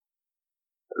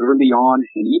early on,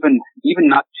 and even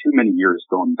not too many years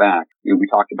going back, we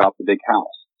talked about the big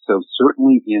house. So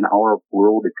certainly in our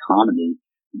world economy,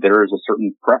 there is a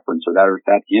certain preference or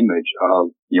that image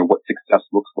of, what success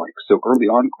looks like. So early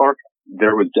on, Clark,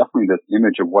 there was definitely this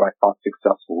image of what I thought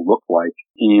success will look like.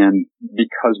 And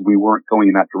because we weren't going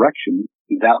in that direction,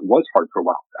 that was hard for a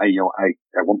while. I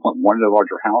at one point wanted a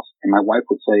larger house, and my wife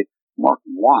would say, Mark,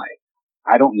 why?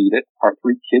 I don't need it. Our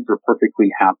 3 kids are perfectly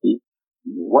happy.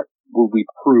 What will we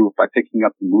prove by picking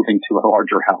up and moving to a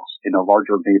larger house in a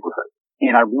larger neighborhood?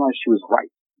 And I realized she was right.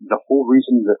 The whole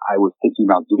reason that I was thinking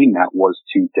about doing that was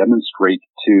to demonstrate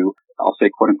to, I'll say,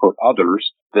 quote unquote, others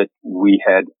that we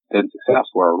had been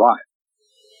successful or arrived.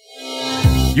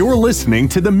 You're listening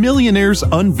to the Millionaires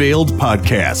Unveiled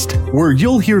podcast, where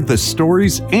you'll hear the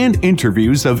stories and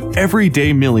interviews of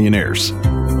everyday millionaires.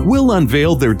 We'll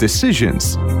unveil their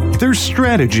decisions, their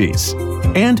strategies,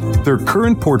 and their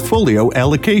current portfolio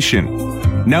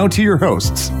allocation. Now to your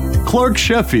hosts, Clark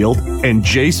Sheffield and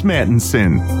Jace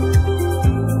Mattinson.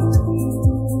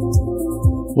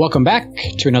 Welcome back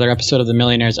to another episode of the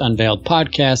Millionaires Unveiled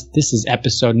podcast. This is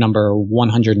episode number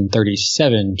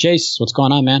 137. Jace, what's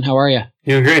going on, man? How are you?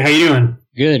 Doing great. How you doing?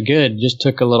 Good. Just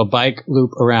took a little bike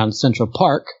loop around Central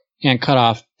Park and cut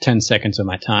off 10 seconds of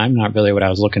my time. Not really what I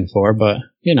was looking for, but,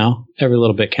 every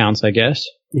little bit counts, I guess.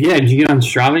 Yeah, did you get on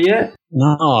Strava yet?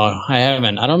 No, I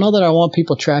haven't. I don't know that I want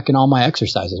people tracking all my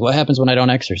exercises. What happens when I don't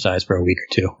exercise for a week or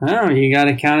two? Oh, you got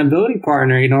an accountability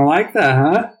partner. You don't like that,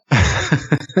 huh?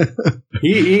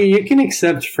 You can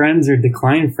accept friends or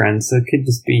decline friends, so it could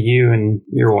just be you and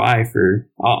your wife, or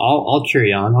I'll cheer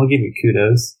you on. I'll give you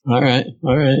kudos. All right.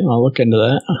 I'll look into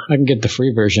that. I can get the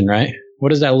free version, right? What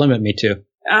does that limit me to?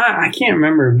 I can't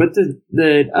remember, but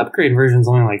the upgrade version is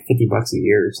only like $50 a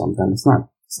year or something.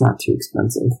 It's not too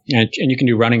expensive. And you can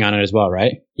do running on it as well,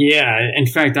 right? Yeah. In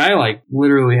fact, I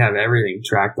literally have everything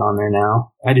tracked on there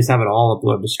now. I just have it all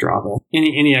uploaded to Strava.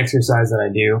 Any exercise that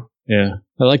I do. Yeah.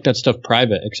 I like that stuff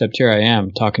private, except here I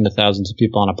am talking to thousands of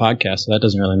people on a podcast, so that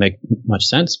doesn't really make much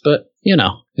sense, but,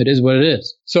 it is what it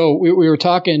is. So we were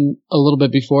talking a little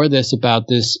bit before this about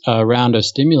this round of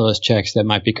stimulus checks that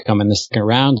might be coming this second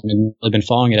round. I haven't really been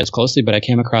following it as closely, but I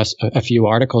came across a few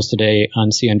articles today on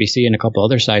CNBC and a couple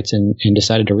other sites and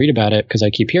decided to read about it because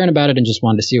I keep hearing about it and just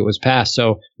wanted to see what was passed.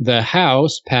 So the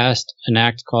House passed an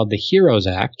act called the HEROES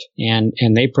Act, and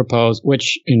they proposed,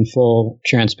 which in full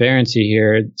transparency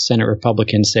here, Senate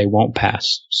Republicans say won't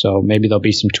pass. So maybe there'll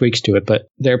be some tweaks to it, but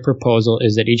their proposal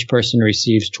is that each person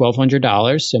receives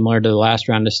 $1,200, similar to the last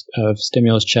round of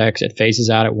stimulus checks. It phases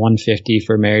out at $150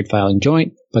 for married filing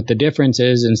joint. But the difference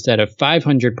is instead of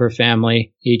 $500 per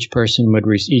family, each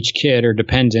kid or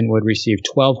dependent would receive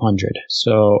 $1,200.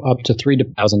 So up to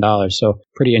 $3,000. So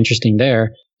pretty interesting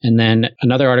there. And then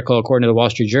another article, according to the Wall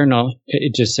Street Journal,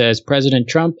 it just says President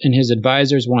Trump and his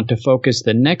advisors want to focus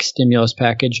the next stimulus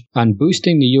package on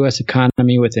boosting the U.S.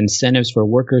 economy with incentives for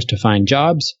workers to find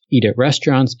jobs, eat at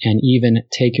restaurants, and even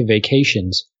take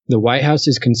vacations. The White House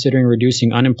is considering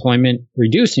reducing unemployment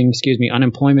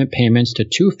payments to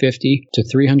 $250 to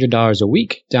 $300 a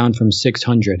week, down from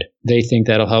 $600. They think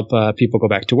that'll help people go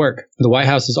back to work. The White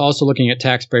House is also looking at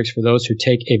tax breaks for those who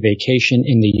take a vacation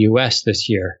in the U.S. this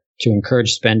year to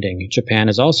encourage spending. Japan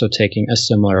is also taking a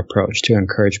similar approach to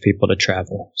encourage people to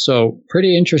travel. So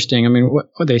pretty interesting. I mean,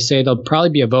 what they say, there'll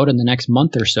probably be a vote in the next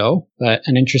month or so, but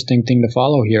an interesting thing to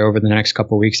follow here over the next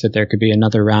couple of weeks that there could be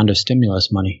another round of stimulus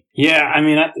money. Yeah, I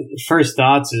mean, first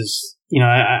thoughts is,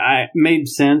 I made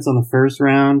sense on the first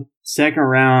round. Second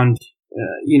round,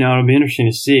 it'll be interesting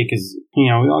to see because, we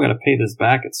all got to pay this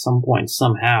back at some point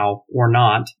somehow or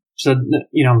not. So,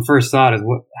 first thought is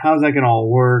how's that going to all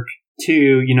work?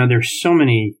 Two, there's so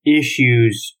many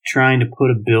issues trying to put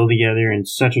a bill together in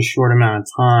such a short amount of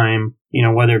time,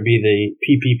 whether it be the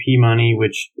PPP money,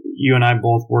 which you and I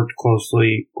both worked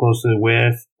closely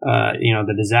with,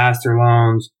 the disaster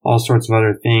loans, all sorts of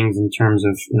other things in terms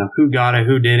of, who got it,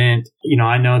 who didn't.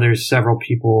 I know there's several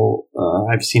people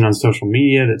I've seen on social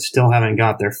media that still haven't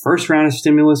got their first round of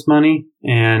stimulus money.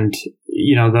 And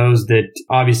those that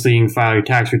obviously you can file your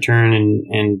tax return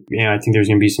and I think there's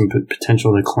going to be some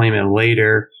potential to claim it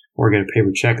later or get a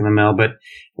paper check in the mail. But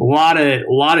a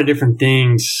lot of different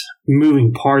things,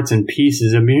 moving parts and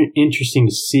pieces. It'll be interesting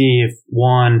to see if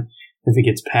it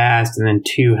gets passed, and then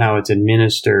two, how it's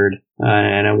administered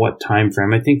and at what time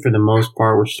frame. I think for the most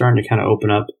part, we're starting to kind of open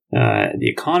up the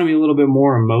economy a little bit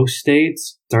more in most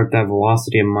states, start that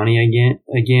velocity of money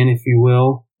again, if you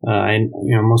will. And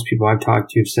most people I've talked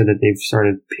to have said that they've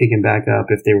started picking back up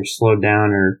if they were slowed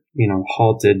down or,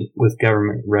 halted with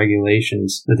government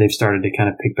regulations, that they've started to kind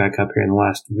of pick back up here in the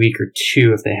last week or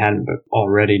two if they hadn't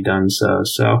already done so.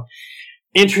 So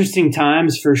interesting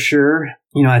times for sure.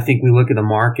 I think we look at the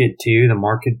market too. The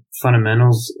market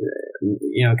fundamentals,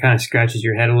 kind of scratches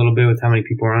your head a little bit with how many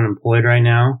people are unemployed right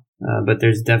now. But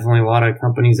there's definitely a lot of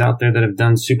companies out there that have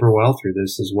done super well through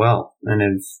this as well and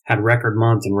have had record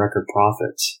months and record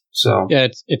profits. So yeah,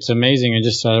 it's amazing. I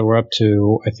just saw we're up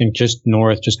to, I think, just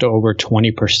over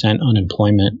 20%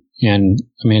 unemployment. And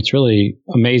I mean, it's really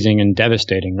amazing and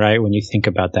devastating, right? When you think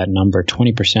about that number,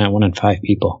 20%, 1 in 5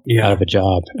 people out of a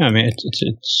job. I mean,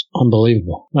 it's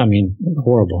unbelievable. I mean,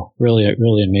 horrible. Really,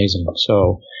 really amazing.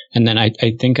 So, and then I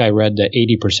think I read that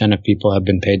 80% of people have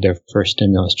been paid their first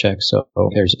stimulus check. So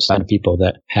there's a lot of people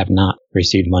that have not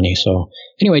received money. So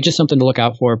anyway, just something to look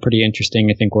out for. Pretty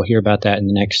interesting. I think we'll hear about that in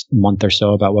the next month or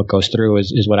so about what goes through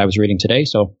is what I was reading today.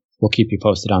 So we'll keep you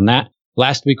posted on that.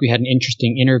 Last week, we had an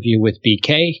interesting interview with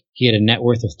BK. He had a net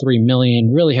worth of $3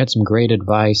 million, really had some great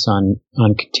advice on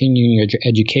continuing your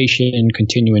education,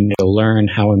 continuing to learn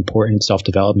how important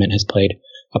self-development has played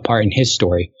a part in his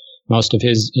story. Most of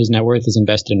his net worth is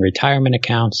invested in retirement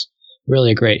accounts.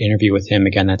 Really a great interview with him.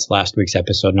 Again, that's last week's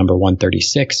episode number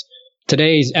 136.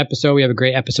 Today's episode, we have a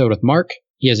great episode with Mark.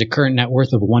 He has a current net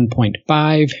worth of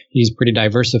 1.5. He's pretty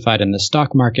diversified in the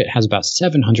stock market, has about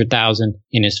 $700,000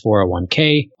 in his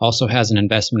 401k, also has an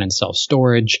investment in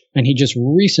self-storage, and he just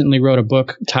recently wrote a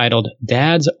book titled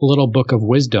Dad's Little Book of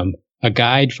Wisdom, a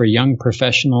guide for young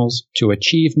professionals to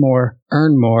achieve more,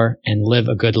 earn more, and live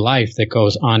a good life, that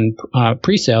goes on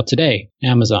pre-sale today,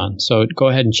 Amazon. So go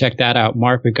ahead and check that out.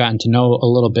 Mark, we've gotten to know a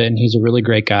little bit, and he's a really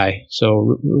great guy.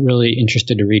 So really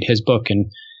interested to read his book,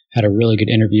 and had a really good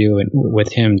interview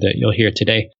with him that you'll hear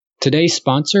today. Today's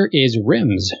sponsor is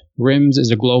RIMS. RIMS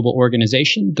is a global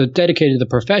organization that's dedicated to the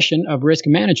profession of risk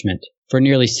management. For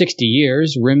nearly 60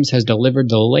 years, RIMS has delivered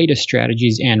the latest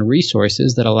strategies and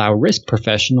resources that allow risk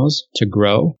professionals to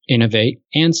grow, innovate,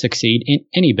 and succeed in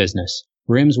any business.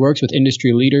 RIMS works with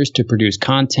industry leaders to produce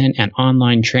content and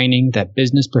online training that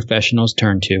business professionals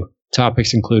turn to.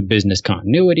 Topics include business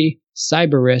continuity,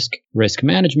 cyber risk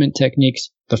management techniques,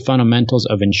 the fundamentals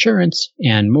of insurance,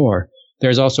 and more.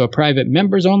 There's also a private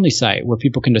members-only site where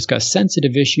people can discuss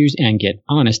sensitive issues and get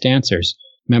honest answers.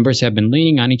 Members have been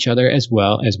leaning on each other as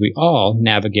well as we all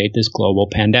navigate this global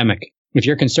pandemic. If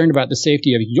you're concerned about the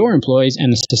safety of your employees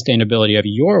and the sustainability of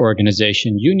your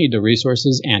organization, you need the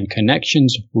resources and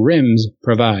connections RIMS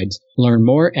provides. Learn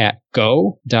more at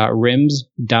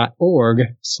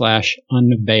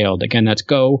go.rims.org/unveiled. Again, that's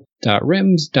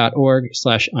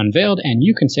go.rims.org/unveiled, and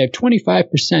you can save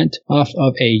 25% off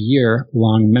of a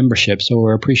year-long membership. So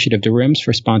we're appreciative to RIMS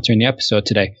for sponsoring the episode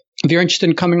today. If you're interested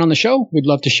in coming on the show, we'd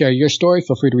love to share your story.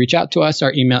 Feel free to reach out to us.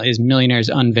 Our email is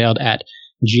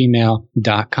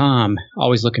millionairesunveiled@gmail.com.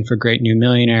 Always looking for great new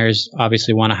millionaires.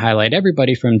 Obviously want to highlight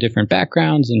everybody from different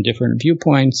backgrounds and different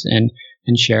viewpoints and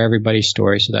share everybody's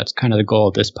story. So that's kind of the goal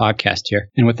of this podcast here.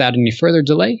 And without any further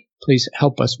delay, please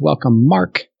help us welcome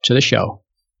Mark to the show.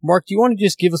 Mark, do you want to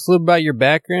just give us a little about your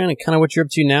background and kind of what you're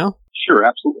up to now? Sure,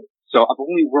 absolutely. So I've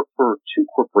only worked for 2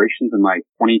 corporations in my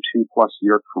 22-plus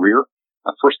year career.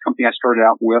 The first company I started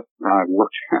out with, I was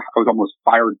almost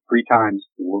fired 3 times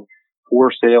for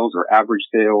poor sales or average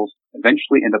sales.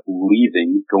 Eventually ended up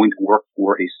leaving, going to work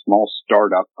for a small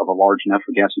startup of a large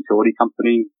natural gas utility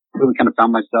company. Really kind of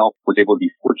found myself, was able to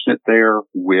be fortunate there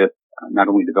with not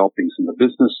only developing some of the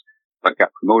business, but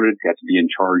got promoted, got to be in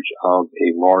charge of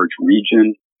a large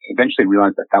region. Eventually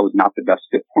realized that that was not the best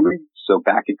fit for me. So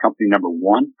back at company number 1,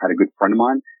 I had a good friend of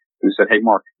mine who said, "Hey,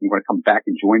 Mark, you want to come back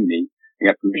and join me?" I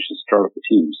got permission to start up the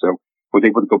team. So was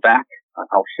able to go back.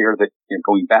 I'll share that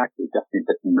going back, I was definitely a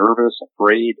bit nervous,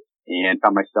 afraid, and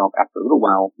found myself after a little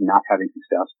while not having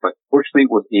success. But fortunately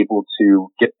was able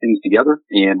to get things together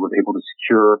and was able to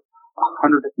secure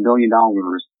 $100 million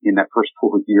in that first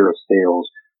full year of sales,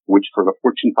 which for the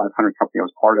Fortune 500 company I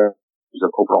was part of, was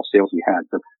the overall sales we had.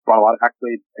 So brought a lot of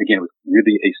accolades. Again, it was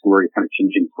really a story of kind of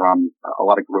changing from a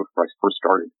lot of growth where I first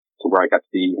started to where I got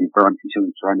to be and where I'm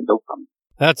continuing trying to build from.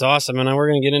 That's awesome, and we're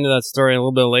going to get into that story a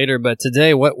little bit later. But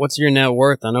today, what's your net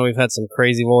worth? I know we've had some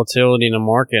crazy volatility in the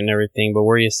market and everything, but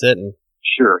where are you sitting?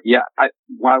 Sure, yeah.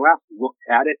 When I last looked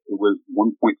at it, it was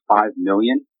 $1.5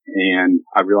 million, and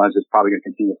I realized it's probably going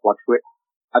to continue to fluctuate.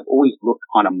 I've always looked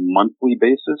on a monthly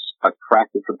basis. I've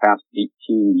tracked it for the past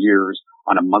 18 years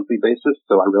on a monthly basis,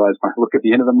 so I realized when I look at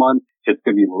the end of the month, it's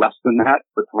going to be less than that.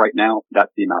 But right now, that's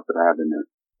the amount that I have in there.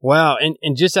 Wow. And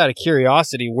just out of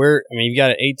curiosity, you've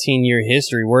got an 18-year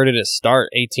history. Where did it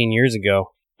start 18 years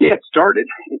ago? Yeah, it started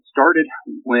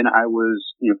when I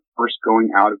was, first going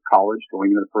out of college,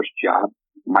 going into the first job.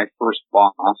 My first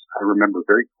boss, I remember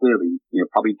very clearly,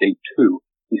 probably day 2,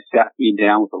 he sat me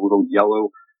down with a little yellow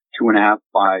 2.5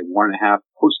 by 1.5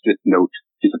 Post-it note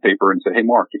piece of paper and said, hey,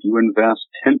 Mark, if you invest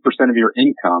 10% of your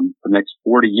income for the next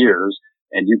 40 years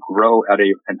and you grow at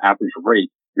an average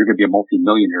rate, you're going to be a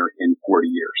multimillionaire in 40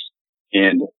 years.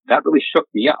 And that really shook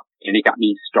me up, and it got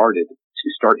me started to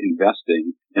start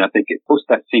investing. And I think it close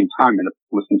to that same time, and I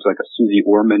listened to like a Susie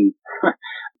Orman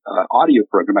audio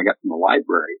program I got from the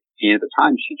library. And at the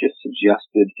time, she just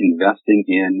suggested investing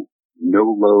in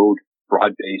no-load,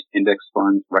 broad-based index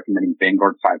funds, recommending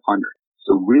Vanguard 500.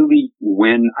 So really,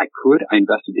 when I could, I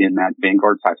invested in that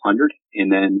Vanguard 500.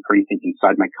 And then for anything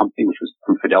inside my company, which was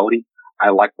through Fidelity, I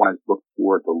likewise looked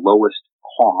for the lowest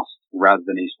cost rather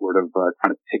than a sort of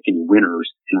kind of pick any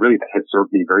winners. And really, that has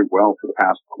served me very well for the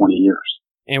past 20 years.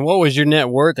 And what was your net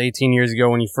worth 18 years ago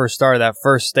when you first started that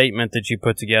first statement that you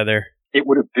put together? It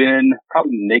would have been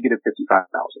probably negative $55,000.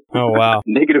 Oh, wow.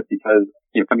 Negative because,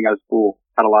 coming out of school,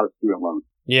 had a lot of student loans.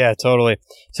 Yeah, totally.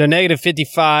 So negative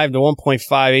 55 to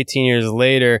 1.5 18 years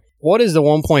later. What does the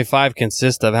 1.5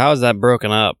 consist of? How is that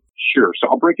broken up? Sure. So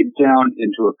I'll break it down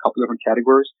into a couple different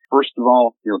categories. First of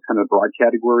all, kind of a broad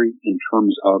category in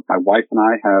terms of my wife and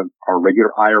I have our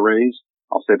regular IRAs.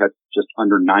 I'll say that's just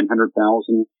under $900,000.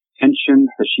 Pension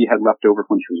that she had left over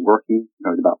when she was working,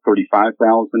 was about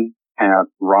 $35,000. Have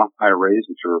Roth IRAs,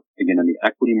 which are again in the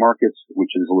equity markets,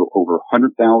 which is a little over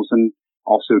 $100,000.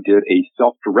 Also did a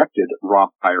self-directed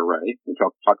Roth IRA, which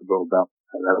I'll talk a little about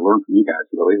that I learned from you guys,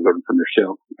 really learned from your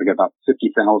show. I got about $50,000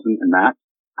 in that.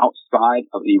 Outside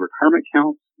of the retirement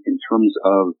account, in terms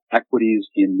of equities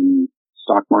in the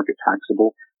stock market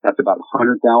taxable, that's about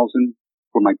 $100,000.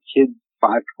 For my kids'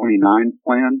 529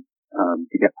 plan,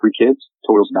 you got 3 kids,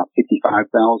 totals about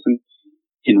 $55,000.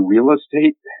 In real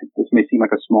estate, this may seem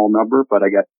like a small number, but I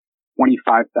got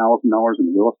 $25,000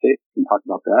 in real estate. We can talk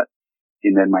about that.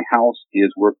 And then my house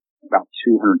is worth about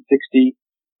 $260,000.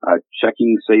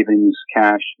 Checking, savings,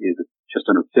 cash is just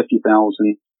under $50,000.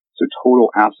 So total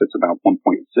assets about $1.6.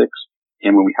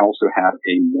 And when we also have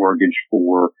a mortgage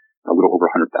for a little over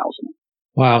 $100,000.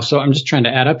 Wow. So I'm just trying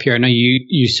to add up here. I know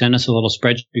you sent us a little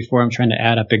spreadsheet before. I'm trying to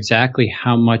add up exactly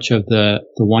how much of the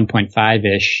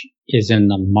 1.5-ish is in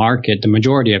the market, the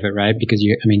majority of it, right? Because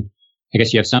I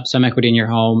guess you have some equity in your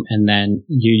home, and then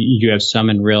you have some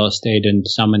in real estate and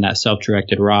some in that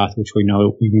self-directed Roth, which we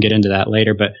know we can get into that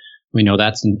later, but we know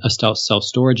that's a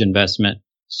self-storage investment.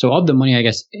 So of the money, I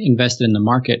guess, invested in the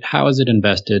market, how is it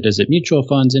invested? Is it mutual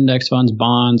funds, index funds,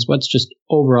 bonds? What's just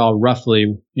overall,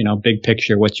 roughly, big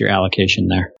picture, what's your allocation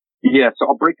there? Yeah, so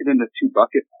I'll break it into 2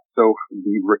 buckets. So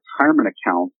the retirement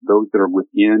accounts, those that are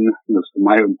within,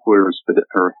 my employer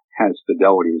has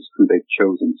Fidelity is who they've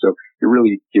chosen. So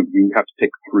you have to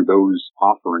pick through those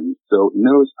offerings. So in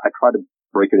those, I try to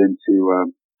break it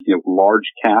into,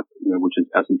 large cap, which is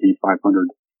S&P 500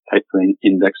 type thing,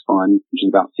 index fund, which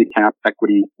is about cap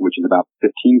equity, which is about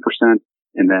 15%.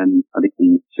 And then I think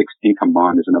the fixed income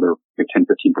bond is another 10-15%.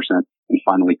 And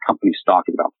finally, company stock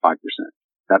is about 5%.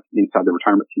 That's inside the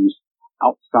retirement piece.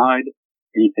 Outside,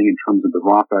 anything in terms of the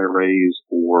Roth IRAs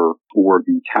or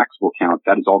the taxable account,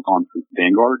 that has all gone through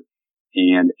Vanguard.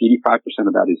 And 85%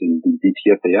 of that is in the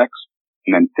VTSAX,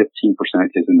 and then 15%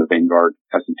 is in the Vanguard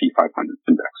S&P 500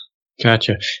 index.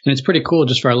 Gotcha. And it's pretty cool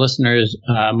just for our listeners.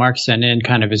 Mark sent in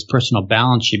kind of his personal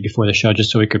balance sheet before the show just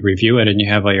so we could review it. And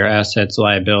you have all your assets,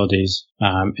 liabilities,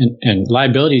 and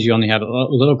liabilities. You only have a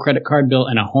little credit card bill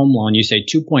and a home loan. You say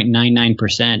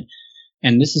 2.99%.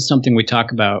 And this is something we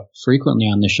talk about frequently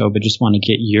on the show, but just want to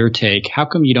get your take. How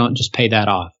come you don't just pay that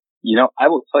off? I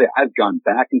will tell you, I've gone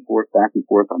back and forth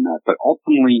on that. But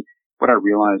ultimately, what I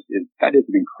realized is that is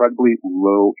an incredibly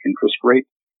low interest rate.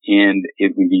 And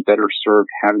it would be better served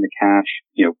having the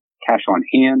cash on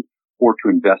hand or to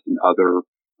invest in other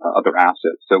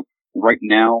assets. So right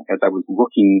now, as I was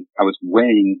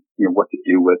weighing, what to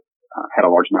do with, had a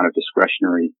large amount of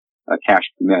discretionary cash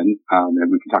come in,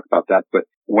 and we can talk about that. But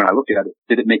when I looked at it,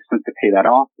 did it make sense to pay that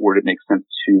off or did it make sense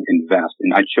to invest? And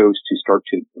I chose to start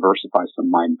to diversify some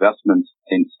of my investments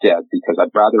instead because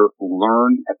I'd rather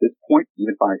learn at this point,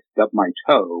 even if I stub my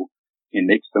toe and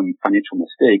make some financial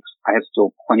mistakes, I have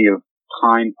still plenty of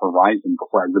time horizon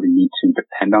before I really need to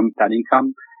depend on that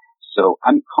income. So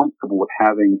I'm comfortable with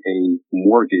having a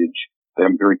mortgage that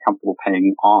I'm very comfortable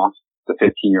paying off, the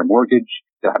 15-year mortgage.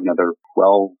 They'll have another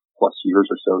 12 years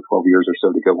or so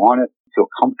to go on it. I feel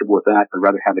comfortable with that. I'd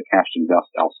rather have the cash to invest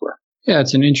elsewhere. Yeah,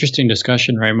 it's an interesting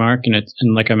discussion, right, Mark?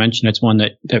 And like I mentioned, it's one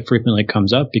that frequently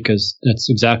comes up because that's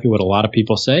exactly what a lot of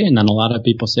people say. And then a lot of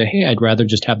people say, hey, I'd rather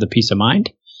just have the peace of mind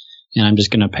and I'm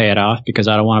just going to pay it off because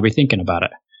I don't want to be thinking about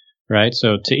it, right?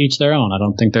 So to each their own. I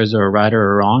don't think there's a right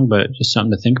or a wrong, but just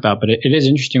something to think about. But it is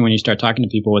interesting when you start talking to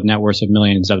people with net worths of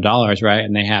millions of dollars, right?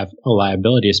 And they have a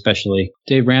liability, especially.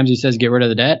 Dave Ramsey says, get rid of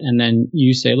the debt. And then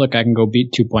you say, look, I can go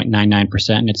beat 2.99%,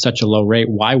 and it's such a low rate.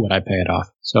 Why would I pay it off?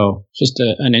 So just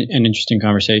an interesting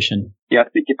conversation. Yeah, I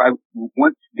think if I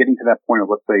once getting to that point of,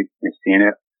 let's say,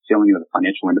 feeling of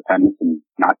financial independence and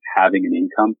not having an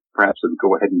income, perhaps I would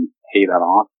go ahead and pay that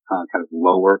off, kind of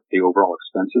lower the overall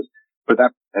expenses. But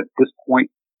that at this point,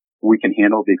 we can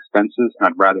handle the expenses, and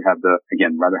I'd rather have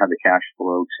the cash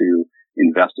flow to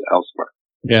invest it elsewhere.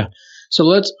 Yeah. So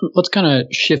let's kind of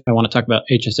shift. I want to talk about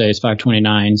HSAs,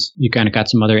 529s. You kind of got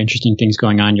some other interesting things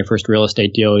going on. Your first real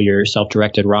estate deal, your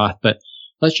self-directed Roth, but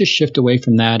let's just shift away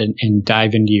from that and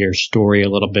dive into your story a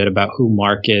little bit about who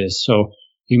Mark is. So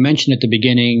you mentioned at the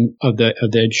beginning of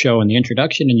the show in the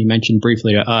introduction, and you mentioned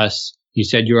briefly to us, you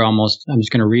said you were I'm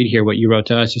just going to read here what you wrote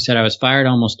to us. You said, I was fired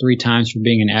almost 3 times for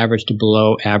being an average to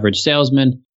below average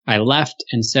salesman. I left,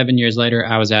 and 7 years later,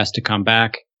 I was asked to come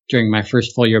back. During my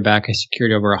first full year back, I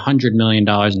secured over $100 million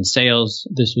in sales.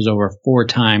 This was over 4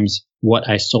 times what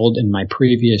I sold in my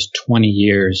previous 20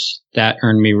 years. That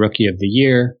earned me Rookie of the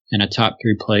Year and a top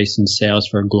 3 place in sales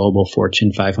for a global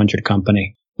Fortune 500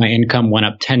 company. My income went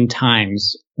up 10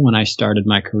 times when I started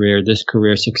my career. This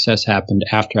career success happened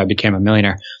after I became a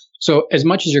millionaire. So as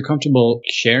much as you're comfortable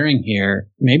sharing here,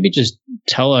 maybe just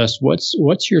tell us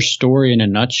what's your story in a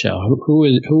nutshell?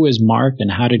 Who is Mark,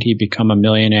 and how did he become a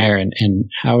millionaire, and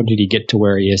how did he get to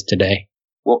where he is today?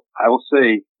 Well, I will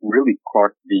say, really,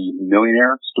 Clark, the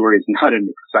millionaire story is not an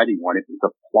exciting one. It's a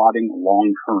plodding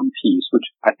long-term piece, which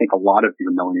I think a lot of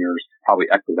your millionaires probably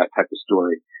echo that type of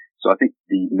story. So I think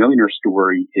the millionaire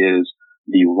story is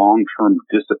the long-term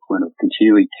discipline of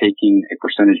continually taking a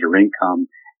percentage of your income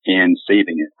and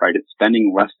saving it, right? It's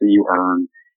spending less than you earn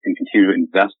and continue to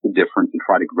invest the difference and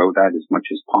try to grow that as much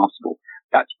as possible.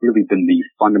 That's really been the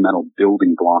fundamental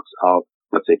building blocks of,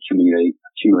 let's say,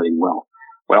 accumulating wealth.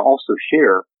 What I'll also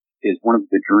share is one of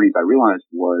the journeys I realized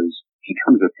was, in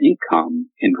terms of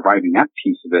income and driving that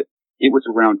piece of it, it was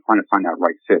around trying to find that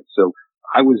right fit. So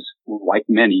I was, like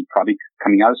many, probably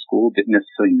coming out of school, didn't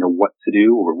necessarily know what to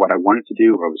do or what I wanted to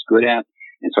do or I was good at.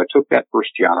 And so I took that first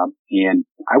job, and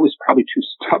I was probably too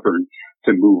stubborn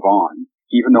to move on.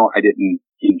 Even though I didn't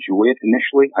enjoy it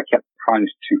initially, I kept trying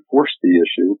to force the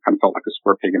issue. Kind of felt like a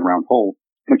square peg in a round hole.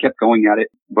 And I kept going at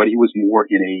it, but it was more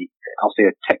in I'll say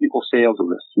a technical sales. It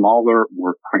was a smaller,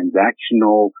 more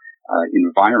transactional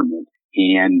environment,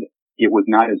 and it was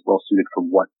not as well suited for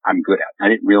what I'm good at.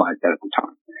 I didn't realize that at the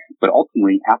time. But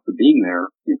ultimately, after being there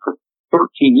for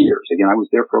 13 years, again, I was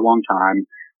there for a long time,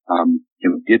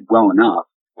 did well enough.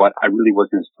 But I really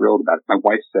wasn't as thrilled about it. My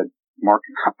wife said, Mark,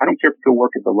 I don't care if you go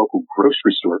work at the local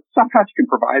grocery store. Sometimes you can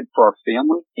provide for our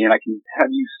family, and I can have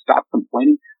you stop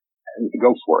complaining and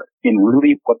go for it. And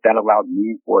really what that allowed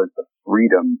me was the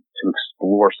freedom to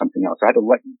explore something else. I had to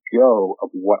let go of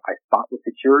what I thought was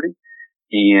security.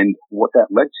 And what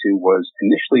that led to was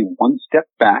initially one step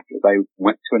back as I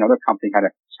went to another company, had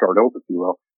to start over, if you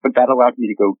will. But that allowed me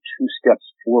to go 2 steps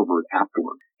forward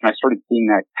afterward. And I started seeing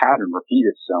that pattern repeat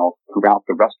itself throughout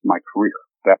the rest of my career,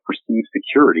 that perceived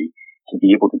security to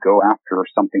be able to go after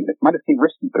something that might have seemed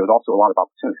risky, but it was also a lot of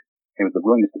opportunity. It was the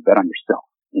willingness to bet on yourself.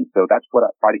 And so that's what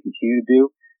I try to continue to do.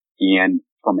 And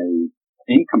from a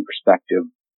income perspective,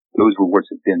 those rewards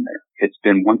have been there. It's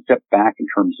been one step back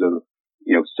in terms of,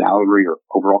 salary or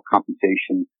overall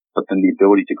compensation, but then the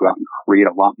ability to go out and create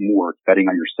a lot more betting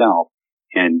on yourself.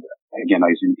 And again,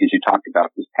 as you talked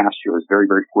about, this past year, I was very,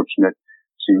 very fortunate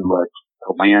to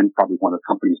land probably one of the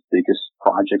company's biggest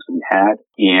projects that we had.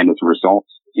 And as a result,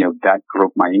 that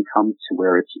drove my income to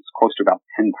where it's close to about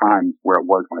 10 times where it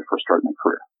was when I first started my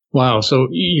career. Wow. So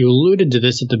you alluded to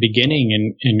this at the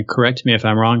beginning, and correct me if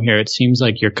I'm wrong here. It seems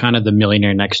like you're kind of the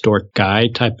millionaire next door guy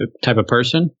type of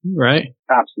person, right?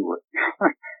 Absolutely.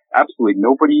 Absolutely.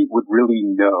 Nobody would really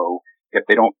know if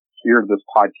they don't hear this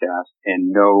podcast and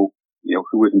know,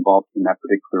 who is involved in that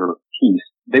particular piece.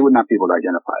 They would not be able to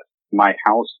identify it. My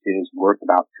house is worth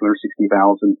about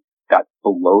 $260,000. That's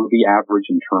below the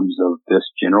average in terms of this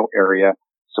general area.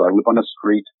 So I live on a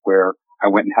street where I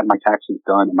went and had my taxes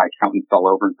done, and my accountant fell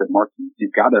over and said, Mark,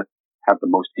 you've got to have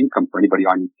the most income for anybody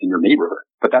in your neighborhood.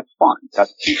 But that's fine.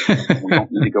 We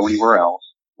don't need to go anywhere else.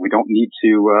 We don't need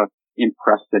to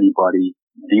impress anybody.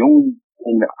 The only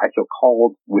thing that I feel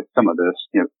called with some of this,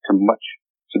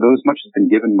 to those much has been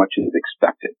given, much is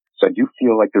expected. So I do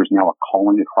feel like there's now a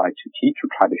calling to try to teach or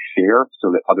try to share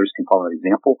so that others can follow our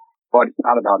example. But it's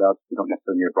not about us. We don't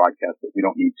necessarily need a broadcast it. We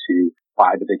don't need to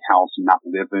buy the big house and not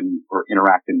live in or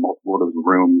interact in multiple of those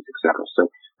rooms, et cetera. So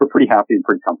we're pretty happy and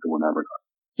pretty comfortable in that regard.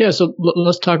 Yeah, so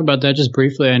let's talk about that just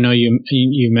briefly. I know you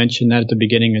mentioned that at the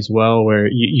beginning as well, where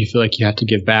you feel like you have to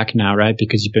give back now, right?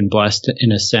 Because you've been blessed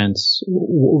in a sense.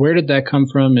 Where did that come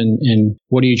from, and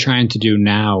what are you trying to do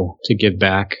now to give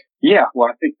back? Yeah, well,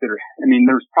 I think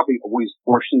there's probably always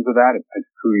portions of that of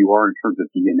who you are in terms of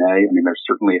DNA. I mean, there's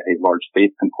certainly a large faith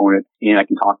component, and I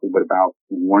can talk a little bit about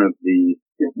one of the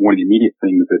immediate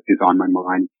things that is on my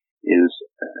mind is,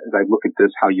 as I look at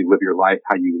this, how you live your life,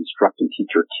 how you instruct and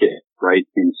teach your kid, right?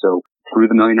 And so through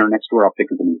The Millionaire Next Door, I'll pick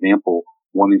as an example,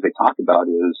 one of the things they talk about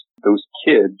is those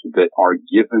kids that are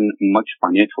given much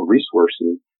financial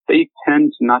resources, they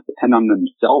tend to not depend on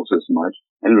themselves as much,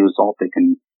 and as a result, they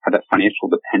can have that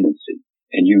financial dependency.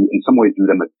 And you, in some ways, do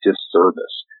them a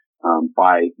disservice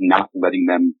by not letting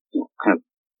them kind of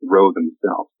grow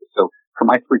themselves. So for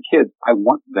my 3 kids, I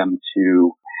want them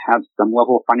to have some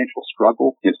level of financial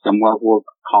struggle, some level of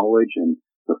college and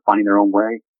finding their own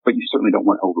way, but you certainly don't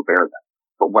want to overbear them.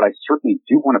 But what I certainly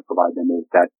do want to provide them is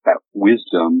that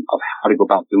wisdom of how to go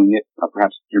about doing it.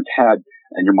 Perhaps your dad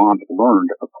and your mom have learned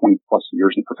of 20 plus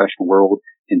years in the professional world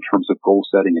in terms of goal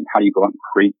setting and how do you go out and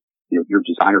create your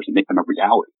desires and make them a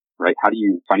reality, right? How do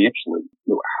you financially,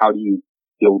 how do you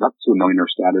build up to a millionaire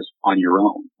status on your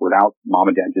own without mom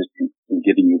and dad just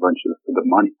giving you a bunch of the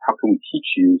money? How can we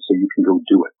teach you so you can go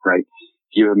do it, right?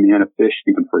 Give a man a fish,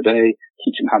 feed him for a day,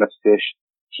 teach him how to fish,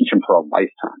 teach him for a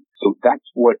lifetime. So that's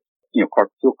what,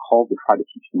 Clark, feel called to try to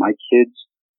teach my kids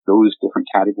those different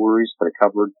categories that I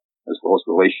covered, as well as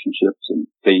relationships and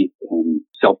faith and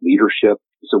self-leadership.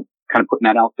 So kind of putting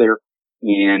that out there.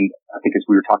 And I think as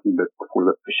we were talking about before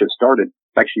the show started,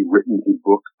 I've actually written a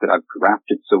book that I've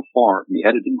drafted so far in the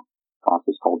editing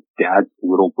process called Dad's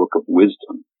Little Book of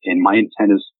Wisdom. And my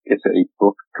intent is it's a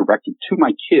book directed to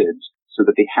my kids so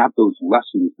that they have those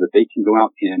lessons that they can go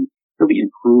out and really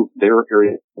improve their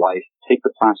area of life, take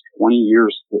the past 20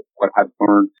 years, what I've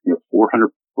learned,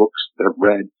 400 books that I've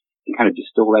read, and kind of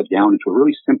distill that down into a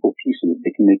really simple piece so that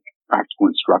they can make practical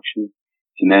instruction.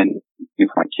 And then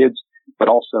for my kids, but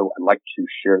also I'd like to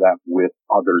share that with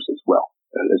others as well,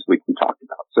 as we talked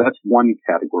about. So that's one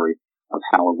category of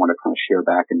how I want to kind of share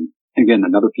back. And again,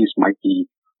 another piece might be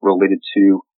related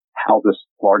to how this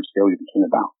large failure came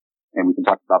about. And we can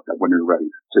talk about that when you're ready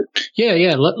too.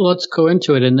 Yeah. Let's go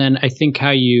into it. And then I think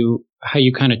how you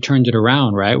kind of turned it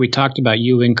around, right? We talked about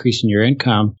you increasing your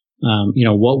income.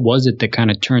 What was it that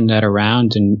kind of turned that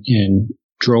around and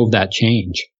drove that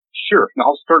change? Sure.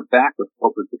 Now I'll start back with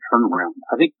what was the turnaround.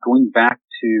 I think going back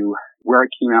to where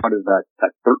I came out of that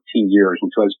 13 years,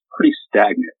 which I was pretty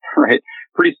stagnant, right?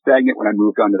 Pretty stagnant when I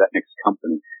moved on to that next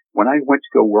company. When I went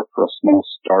to go work for a small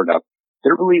startup,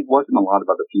 there really wasn't a lot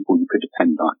of other people you could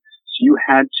depend on. So you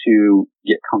had to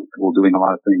get comfortable doing a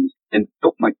lot of things and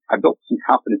I built some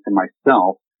confidence in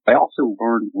myself. I also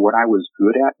learned what I was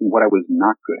good at and what I was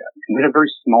not good at. And we had a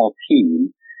very small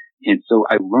team. And so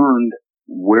I learned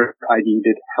where I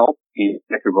needed help and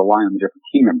I could rely on the different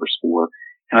team members for.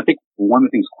 And I think one of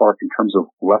the things, Clark, in terms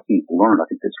of lessons learned, I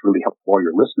think that's really helpful for all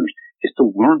your listeners, is to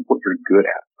learn what you're good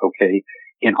at, okay?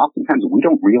 And oftentimes we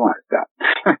don't realize that.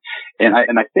 and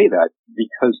I say that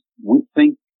because we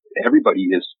think everybody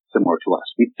is similar to us.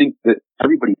 We think that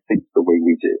everybody thinks the way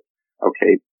we do,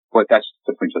 okay? But that's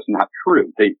simply just not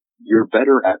true. You're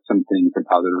better at some things than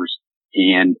others.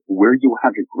 And where you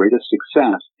have your greatest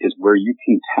success is where you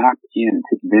can tap in and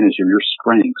take advantage of your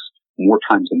strengths more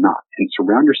times than not. And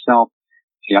surround yourself.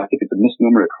 I think it's a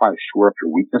misnomer to try to shore up your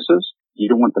weaknesses.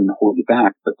 You don't want them to hold you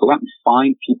back, but go out and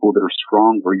find people that are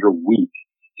strong where you're weak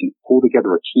and pull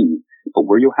together a team. But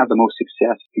where you'll have the most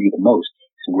success, be the most,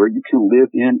 is where you can live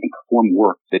in and perform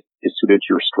work that is suited to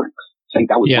your strengths. I think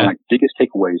that was one of my biggest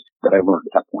takeaways that I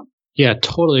learned at that point. Yeah,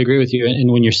 totally agree with you.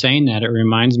 And when you're saying that, it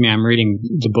reminds me, I'm reading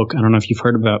the book. I don't know if you've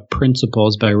heard about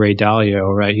Principles by Ray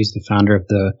Dalio, right? He's the founder of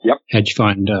the hedge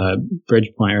fund,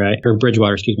 Bridgepoint, right? Or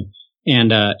Bridgewater, excuse me.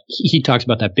 And he talks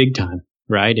about that big time,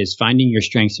 right? Is finding your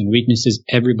strengths and weaknesses.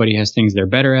 Everybody has things they're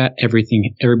better at.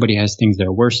 Everybody has things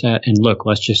they're worse at. And look,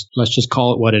 let's just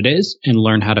call it what it is and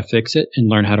learn how to fix it and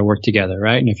learn how to work together,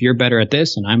 right? And if you're better at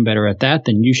this and I'm better at that,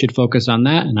 then you should focus on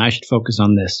that and I should focus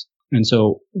on this. And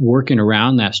so working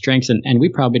around that strengths, and we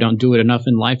probably don't do it enough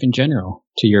in life in general,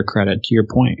 to your credit, to your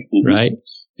point, right?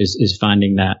 Is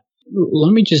finding that.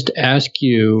 Let me just ask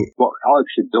you. Well, I'll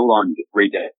actually build on Ray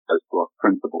Dalio's book,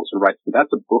 Principles, right? So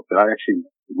that's a book that I actually,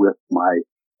 with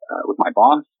my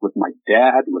boss, with my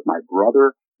dad, with my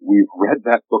brother, we've read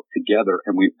that book together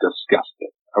and we've discussed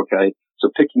it. Okay.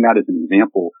 So picking that as an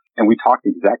example, and we talked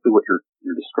exactly what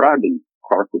you're describing,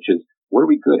 Clark, which is, what are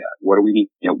we good at? What do we need?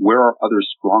 Where are others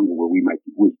stronger where we might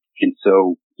be weak? And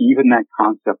so even that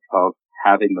concept of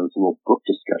having those little book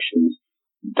discussions,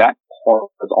 that part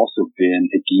has also been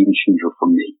a game changer for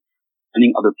me.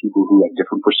 Finding other people who have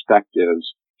different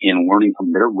perspectives and learning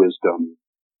from their wisdom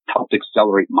helped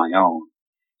accelerate my own.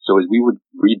 So as we would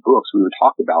read books, we would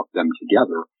talk about them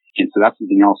together. And so that's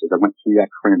something else. As I went through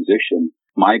that transition,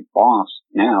 my boss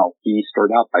now, he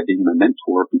started out by being my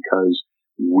mentor because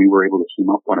we were able to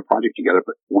team up on a project together.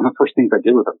 But one of the first things I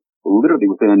did with him, literally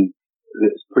within,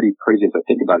 it's pretty crazy as I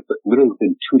think about it, but literally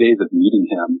within 2 days of meeting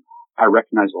him, I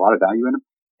recognized a lot of value in him.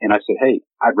 And I said, hey,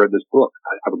 I've read this book.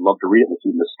 I would love to read it with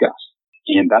you and discuss.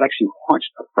 And that actually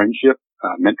launched a friendship,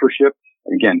 mentorship.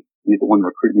 And again, he's the one that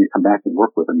recruited me to come back and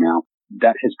work with him now.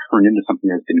 That has turned into something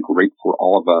that's been great for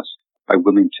all of us by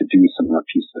willing to do some of that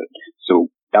piece of it. So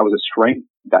that was a strength,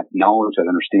 that knowledge, that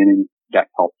understanding, that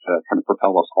helped kind of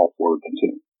propel us all forward then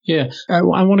too. Yeah, I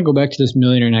want to go back to this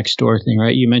millionaire next door thing,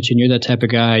 right? You mentioned you're that type of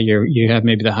guy. You have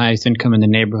maybe the highest income in the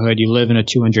neighborhood. You live in a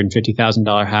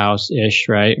 $250,000 house-ish,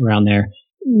 right, around there.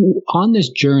 On this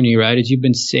journey, right, as you've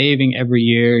been saving every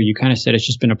year, you kind of said it's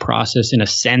just been a process. In a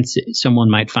sense,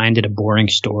 someone might find it a boring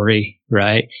story,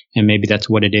 right? And maybe that's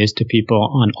what it is to people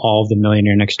on all of the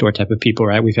millionaire next door type of people,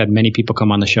 right? We've had many people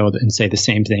come on the show and say the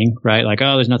same thing, right? Like,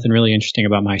 oh, there's nothing really interesting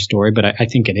about my story, but I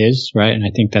think it is, right? And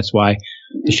I think that's why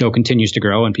the show continues to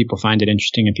grow and people find it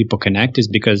interesting and people connect, is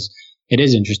because it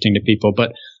is interesting to people.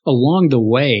 But along the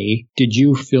way, did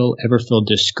you ever feel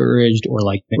discouraged,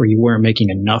 or you weren't making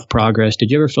enough progress?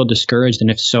 Did you ever feel discouraged? And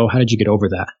if so, how did you get over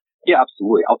that? Yeah,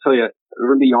 absolutely. I'll tell you,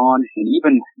 early on, and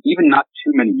even not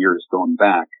too many years going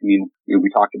back, I mean, we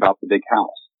talked about the big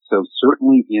house. So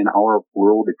certainly in our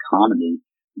world economy,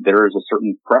 there is a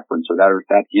certain preference, or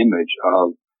that image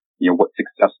of, what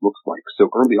success looks like. So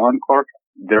early on, Clark,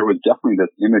 there was definitely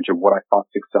this image of what I thought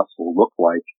success will look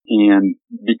like. And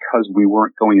because we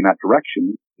weren't going in that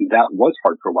direction, that was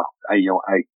hard for a while. I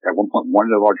at one point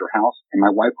wanted a larger house, and my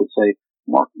wife would say,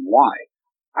 Mark, why?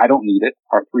 I don't need it.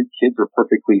 Our 3 kids are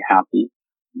perfectly happy.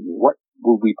 What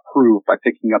will we prove by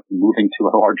picking up and moving to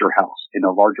a larger house in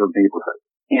a larger neighborhood?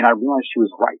 And I realized she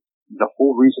was right. The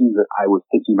whole reason that I was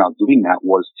thinking about doing that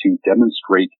was to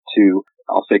demonstrate to,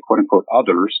 I'll say, quote unquote,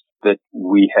 others that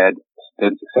we had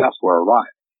been successful or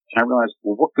arrived. And I realized,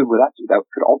 well, what good would that do? That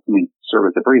could ultimately serve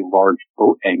as a very large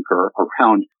boat anchor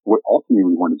around what ultimately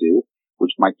we want to do,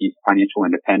 which might be financial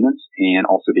independence and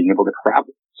also being able to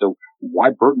travel. So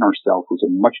why burden ourselves with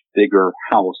a much bigger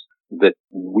house that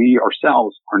we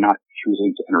ourselves are not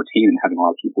choosing to entertain and having a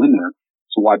lot of people in there?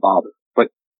 So why bother? But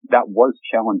that was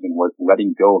challenging, was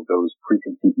letting go of those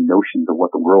preconceived notions of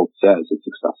what the world says is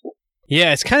successful.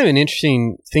 Yeah, it's kind of an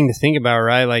interesting thing to think about,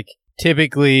 right? Like,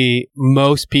 typically,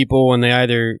 most people, when they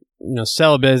either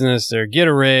sell a business or get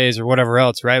a raise or whatever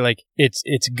else, right? Like, it's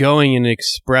going and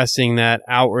expressing that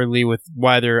outwardly with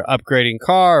whether upgrading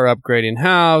car or upgrading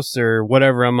house or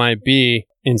whatever it might be,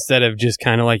 instead of just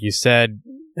kind of like you said,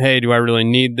 hey, do I really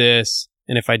need this?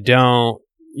 And if I don't,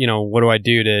 what do I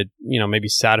do to maybe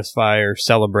satisfy or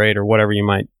celebrate or whatever you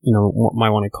might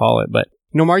want to call it. But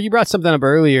Mark, you brought something up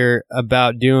earlier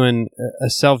about doing a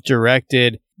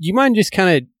self-directed. Do you mind just kind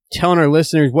of telling our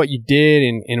listeners what you did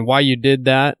and why you did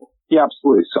that? Yeah,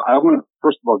 absolutely. So I want to,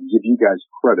 first of all, give you guys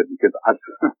credit because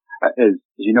as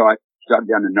you know, I've jotted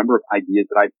down a number of ideas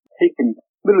that I've taken,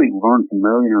 literally learned from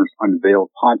Millionaires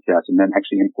Unveiled podcast and then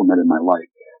actually implemented in my life.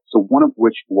 So one of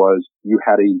which was you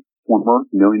had a former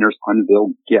Millionaires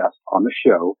Unveiled guest on the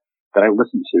show that I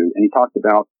listened to, and he talked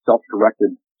about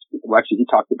self-directed. Well, actually, he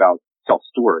talked about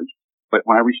self-storage. But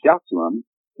when I reached out to him,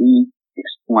 he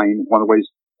explained one of the ways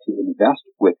to invest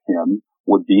with him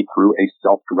would be through a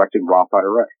self-directed Roth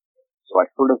IRA. So I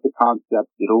heard of the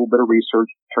concept, did a little bit of research,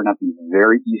 turned out to be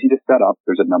very easy to set up.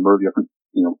 There's a number of different,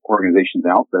 organizations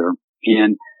out there.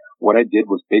 And what I did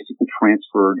was basically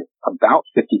transferred about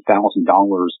 $50,000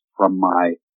 from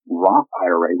my Roth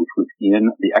IRA, which was in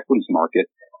the equities market,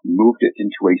 moved it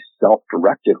into a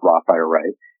self-directed Roth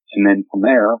IRA. And then from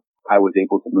there, I was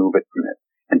able to move it from it.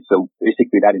 And so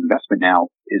basically that investment now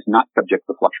is not subject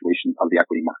to the fluctuations of the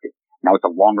equity market. Now it's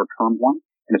a longer term one,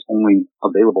 and it's only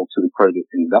available to accredited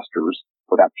investors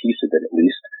for that piece of it at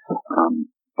least.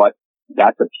 But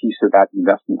that's a piece of that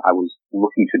investment I was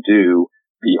looking to do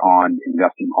beyond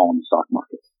investing all in the stock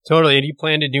market. Totally. And do you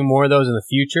plan to do more of those in the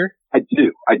future? I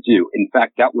do. In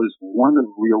fact, that was one of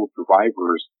the real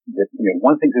drivers that,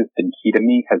 one of the things that's been key to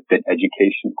me has been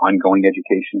education, ongoing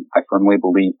education. I firmly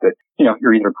believe that,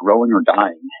 you're either growing or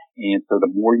dying. And so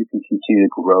the more you can continue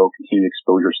to grow, continue to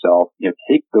expose yourself,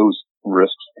 take those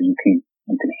risks that you can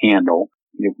handle,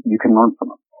 you can learn from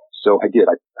them. So I did.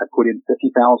 I put in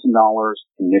 $50,000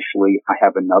 initially. I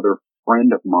have another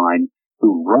friend of mine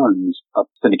who runs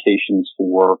syndications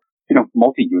for,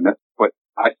 multi-unit, but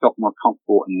I felt more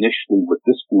comfortable initially with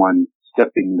this one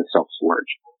stepping into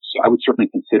self-storage. So I would certainly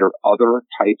consider other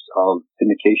types of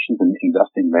syndications and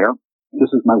investing there.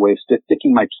 This is my way of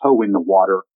sticking my toe in the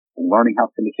water and learning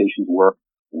how syndications work,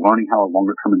 learning how a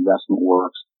longer-term investment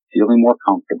works, feeling more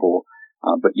comfortable.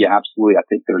 But yeah, absolutely. I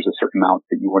think there's a certain amount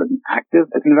that you want to be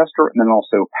active as an investor and then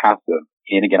also passive.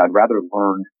 And again, I'd rather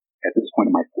learn at this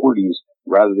point in my 40s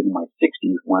rather than in my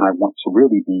 60s when I want to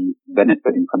really be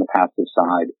benefiting from the passive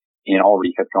side and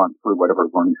already have gone through whatever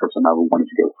learning curves I ever wanted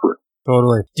to go through.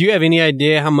 Totally. Do you have any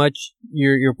idea how much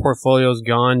your portfolio's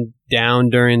gone down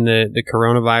during the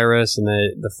coronavirus and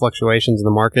the fluctuations in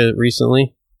the market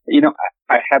recently? You know,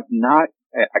 I have not.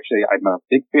 Actually, I'm a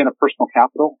big fan of personal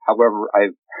capital. However,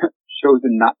 I've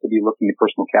chosen not to be looking at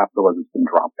personal capital as it's been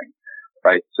dropping,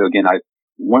 right? So again,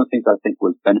 one of the things I think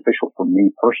was beneficial for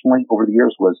me personally over the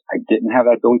years was I didn't have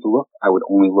that ability to look. I would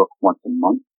only look once a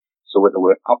month. So whether it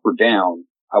went up or down,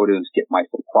 I would just get my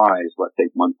surprise, let's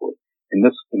say monthly. In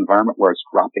this environment where it's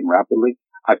dropping rapidly,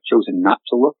 I've chosen not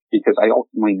to look because I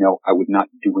ultimately know I would not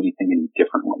do anything any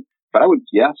differently. But I would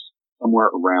guess somewhere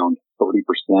around 30%,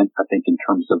 I think, in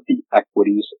terms of the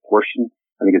equities portion.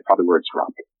 I think it's probably where it's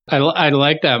dropping. I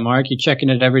like that, Mark. You're checking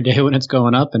it every day when it's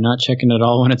going up and not checking it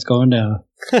all when it's going down.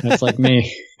 That's like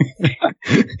me.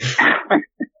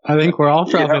 I think we're all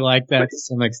probably like that to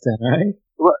some extent, right?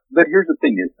 Well, but here's the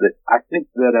thing is that I think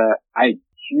that I'm a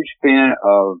huge fan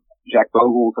of Jack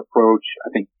Bogle's approach.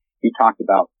 I think he talked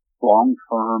about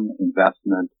long-term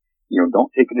investment. You know,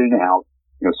 don't take it in and out.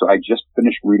 You know, so I just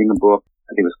finished reading a book.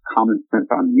 I think it was Common Sense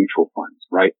on Mutual Funds,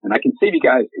 right? And I can save you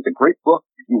guys, it's a great book.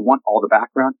 If you want all the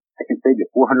background, I can save you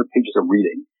 400 pages of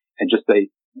reading and just say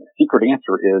the secret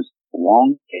answer is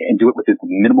long and do it with as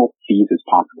minimal fees as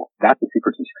possible. That's the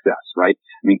secret to success, right?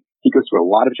 I mean, he goes through a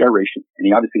lot of gyration and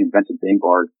he obviously invented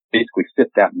Vanguard, basically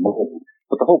fit that mold.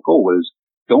 But the whole goal was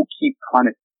don't keep trying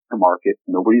to the market.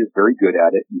 Nobody is very good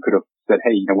at it. You could have said,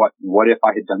 hey, you know what if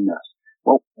I had done this?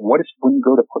 Well, what if when you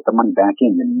go to put the money back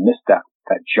in, you miss that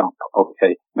jump?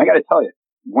 Okay. And I got to tell you,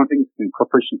 one thing in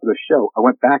preparation for the show, I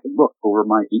went back and looked over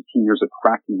my 18 years of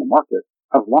tracking the market.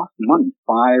 I've lost money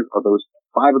 5 of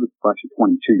the actually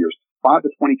 22 years, 5 to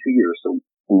 22 years. So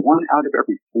 1 out of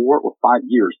every 4 or 5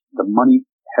 years, the money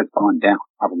has gone down.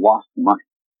 I've lost money.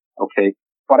 Okay.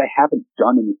 But I haven't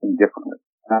done anything differently.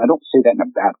 And I don't say that in a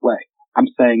bad way. I'm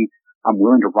saying I'm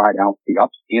willing to ride out the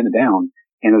ups and the downs.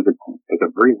 And as a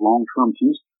very long-term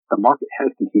piece, the market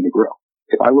has continued to grow.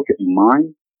 If I look at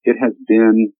mine, it has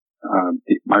been,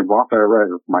 my Roth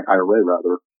IRA, or my IRA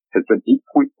rather, has been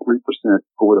 8.3%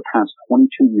 over the past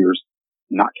 22 years,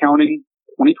 not counting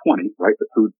 2020, right? But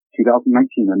through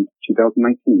 2019 and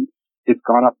 2019, it's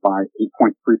gone up by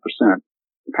 8.3%.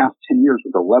 The past 10 years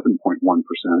was 11.1%.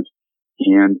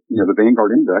 And, you know, the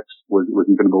Vanguard index was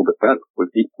even a little bit better, with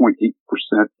 8.8%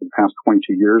 for the past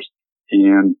 22 years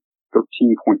and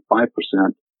 13.5%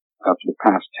 for the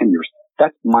past 10 years.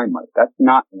 That's my money. That's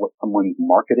not what someone's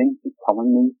marketing is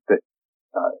telling me that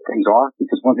things are.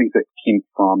 Because one thing that came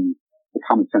from the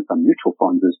Common Sense on Mutual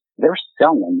Funds is they're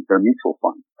selling their mutual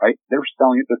funds, right? They're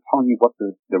selling it. They're telling you what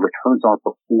the returns are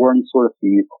before any sort of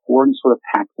fee, before any sort of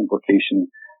tax implication.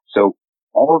 So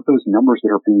all of those numbers that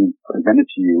are being presented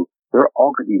to you, they're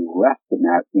all going to be less than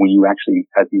that when you actually,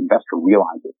 as the investor,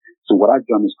 realize it. So what I've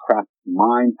done is craft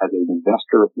mine as an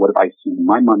investor. What have I seen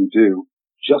my money do?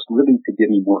 Just really to give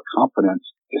me more confidence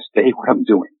to stay what I'm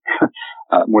doing,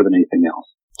 more than anything else.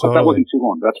 Totally. But that wasn't too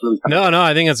long. That's really No,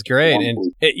 I think that's great. And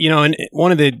and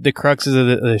one of the cruxes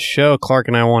of the show Clark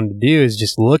and I wanted to do is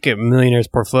just look at millionaires'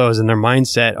 portfolios and their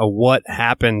mindset of what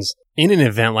happens in an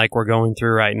event like we're going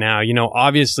through right now. You know,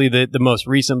 obviously the most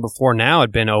recent before now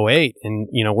had been 2008, and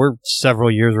you know, we're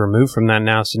several years removed from that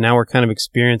now. So now we're kind of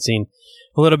experiencing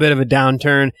a little bit of a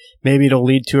downturn. Maybe it'll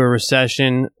lead to a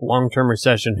recession, long-term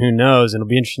recession, who knows? It'll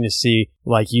be interesting to see,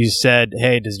 like you said,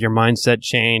 hey, does your mindset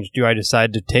change? Do I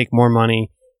decide to take more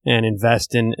money and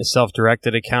invest in a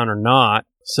self-directed account or not?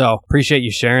 So appreciate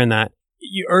you sharing that.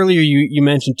 Earlier you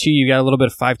mentioned too, you got a little bit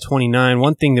of 529.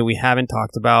 One thing that we haven't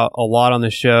talked about a lot on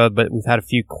the show, but we've had a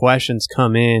few questions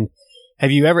come in.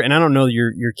 Have you ever, and I don't know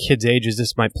your kids' ages,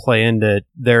 this might play into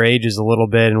their ages a little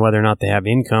bit and whether or not they have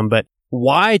income, but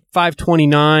why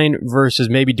 529 versus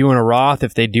maybe doing a Roth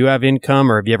if they do have income?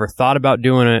 Or have you ever thought about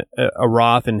doing a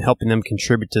Roth and helping them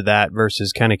contribute to that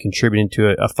versus kind of contributing to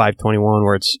a 521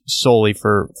 where it's solely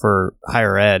for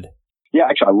higher ed? Yeah,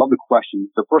 actually, I love the question.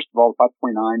 So first of all,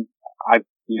 529,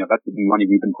 that's the money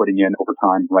we've been putting in over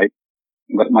time, right?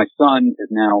 But my son is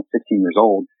now 15 years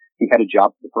old. He had a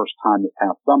job for the first time this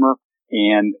past summer,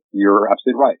 and you're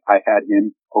absolutely right. I had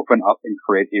him open up and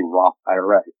create a Roth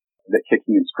IRA. That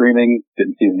kicking and screaming,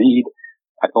 didn't see the need.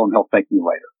 I told him he'll thank me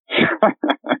later.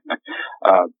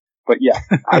 But yeah,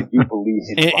 I do believe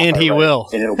in and he will.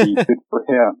 And it'll be good for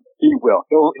him. He will.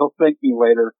 He'll thank me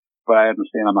later, but I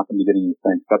understand I'm not going to be getting these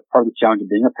things. That's part of the challenge of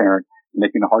being a parent,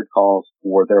 making the hard calls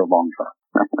for their long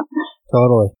term.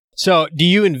 Totally. So do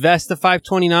you invest the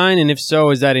 529? And if so,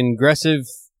 is that in aggressive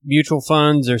mutual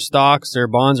funds or stocks or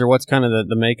bonds, or what's kind of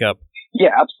the makeup? Yeah,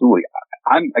 absolutely.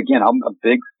 I'm a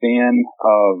big fan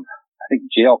of, I think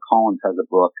J.L. Collins has a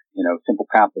book, Simple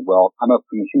Path to Wealth. I'm a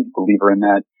huge believer in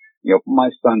that. My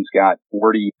son's got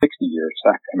 40, 60 years,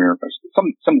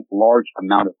 some large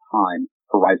amount of time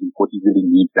horizon before he really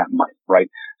needs that money, right?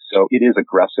 So it is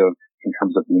aggressive in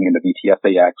terms of being in the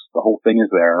VTSAX. The whole thing is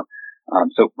there.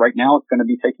 So right now it's going to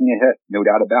be taking a hit, no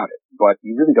doubt about it, but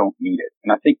you really don't need it.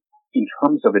 And I think in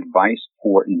terms of advice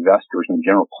for investors and the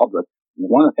general public,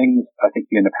 one of the things I think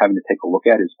you end up having to take a look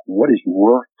at is what is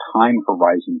your time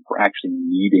horizon for actually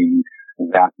needing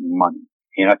that money?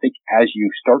 And I think as you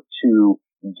start to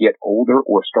get older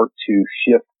or start to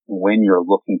shift when you're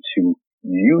looking to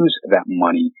use that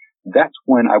money, that's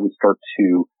when I would start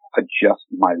to adjust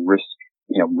my risk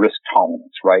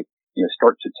tolerance, right?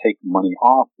 Start to take money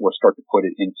off or start to put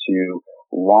it into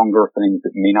longer things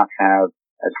that may not have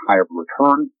as high of a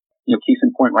return. Case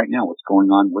in point right now, what's going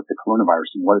on with the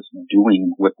coronavirus and what it's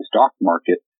doing with the stock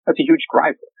market, that's a huge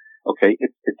driver. Okay.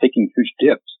 It's taking huge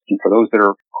dips. And for those that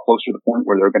are closer to the point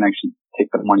where they're going to actually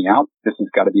take the money out, this has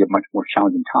got to be a much more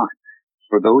challenging time.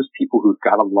 For those people who've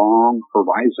got a long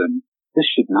horizon, this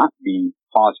should not be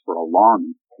cause for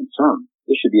alarm and concern.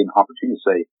 This should be an opportunity to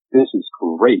say, this is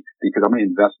great because I'm going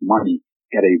to invest money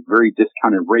at a very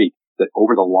discounted rate that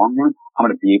over the long run, I'm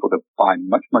going to be able to buy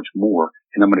much, much more,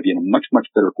 and I'm going to be in a much, much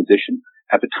better position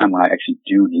at the time when I actually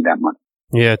do need that money.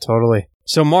 Yeah, totally.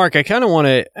 So, Mark, I kind of want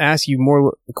to ask you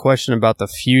more a question about the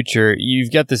future.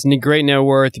 You've got this great net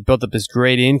worth, you built up this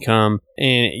great income,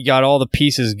 and you got all the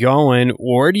pieces going.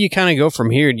 Where do you kind of go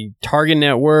from here? Do you target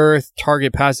net worth,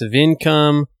 target passive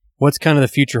income? What's kind of the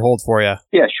future hold for you?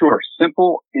 Yeah, sure.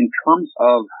 Simple in terms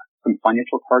of some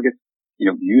financial targets,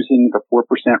 using the 4%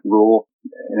 rule.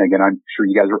 And again, I'm sure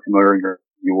you guys are familiar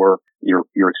with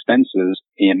your expenses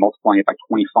and multiplying it by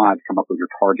 25 to come up with your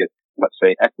target, let's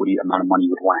say equity amount of money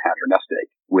you would want to have your nest egg,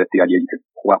 with the idea you could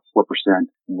pull out 4%.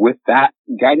 With that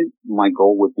guidance, my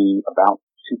goal would be about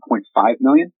 2.5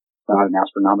 million. Not an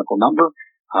astronomical number,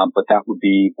 but that would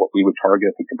be what we would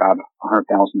target. I think about $100,000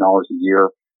 a year.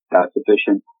 That's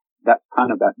sufficient. That's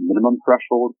kind of that minimum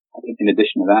threshold. I think in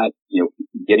addition to that,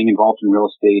 getting involved in real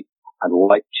estate, I'd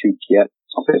like to get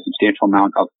a substantial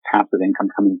amount of passive income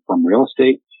coming from real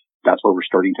estate. That's where we're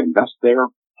starting to invest there.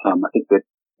 I think that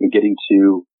getting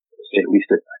to say at least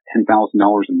 $10,000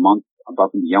 a month above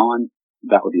and beyond,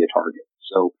 that would be a target.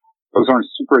 So those aren't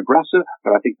super aggressive,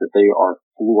 but I think that they are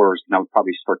floors, and I would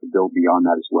probably start to build beyond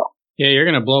that as well. Yeah, you're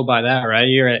going to blow by that, right?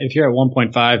 If you're at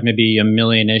 1.5, maybe a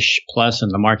million-ish plus in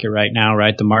the market right now,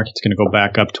 right? The market's going to go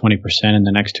back up 20% in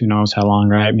the next who knows how long,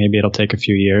 right? Maybe it'll take a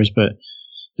few years, but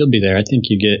you'll be there. I think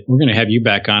we're going to have you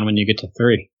back on when you get to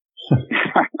 3.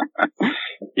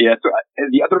 Yeah. So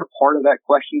the other part of that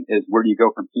question is where do you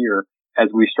go from here? As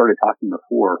we started talking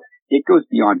before, it goes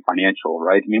beyond financial,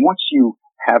 right? I mean, once you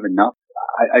have enough,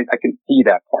 I can see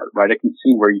that part, right? I can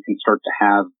see where you can start to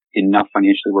have enough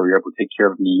financially where you're able to take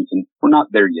care of needs. And we're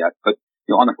not there yet, but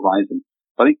on the horizon.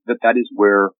 So I think that is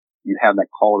where you have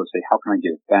that call to say, how can I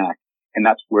get it back? And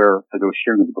that's where, as I was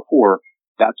sharing with you before,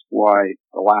 that's why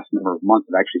the last number of months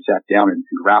I've actually sat down and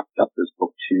wrapped up this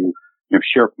book to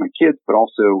share with my kids, but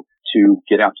also to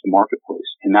get out to the marketplace.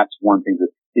 And that's one thing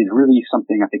that is really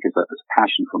something I think is a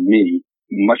passion for me.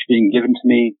 Much being given to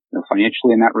me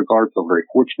financially in that regard. Feel very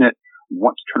fortunate.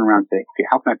 Want to turn around and say, okay,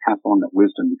 how can I pass on that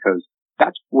wisdom? Because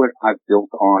that's what I've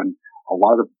built on. A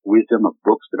lot of the wisdom of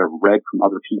books that I've read from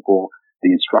other people,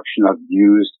 the instruction I've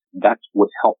used, that's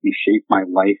what's helped me shape my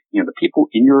life. The people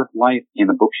in your life and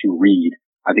the books you read,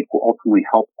 I think will ultimately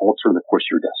help alter the course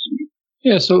of your destiny.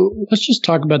 Yeah, so let's just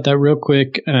talk about that real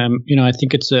quick. I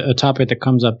think it's a topic that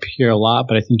comes up here a lot,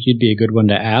 but I think you'd be a good one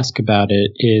to ask about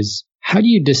it is, how do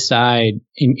you decide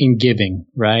in giving,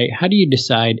 right? How do you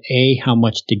decide, A, how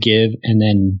much to give, and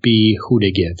then B, who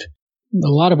to give? A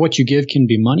lot of what you give can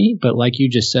be money, but like you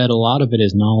just said, a lot of it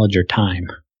is knowledge or time,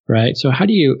 right? So how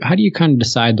do you kind of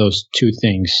decide those two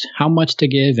things? How much to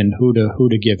give and who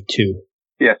to give to?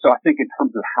 Yeah, so I think in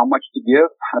terms of how much to give,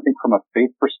 I think from a faith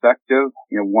perspective,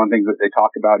 one thing that they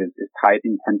talk about is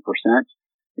tithing 10%.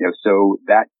 So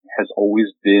that has always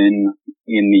been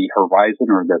in the horizon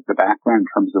or the background in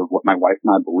terms of what my wife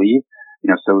and I believe.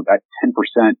 So that 10%,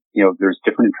 there's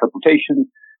different interpretations.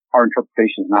 Our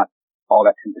interpretation is not all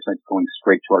that 10% is going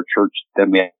straight to our church. Then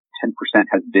we have 10%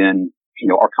 has been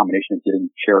our combination of getting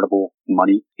charitable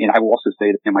money. And I will also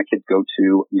say that my kids go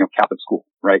to, Catholic school,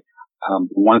 right?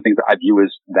 One of the things that I view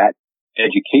is that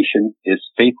education is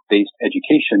faith-based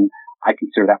education. I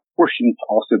consider that portion to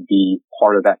also be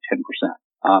part of that 10%.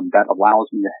 That allows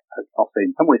me to, I'll say,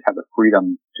 in some ways have the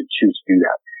freedom to choose to do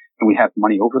that. And we have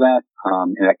money over that.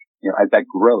 And that, as that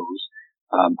grows,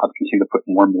 I'll continue to put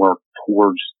more and more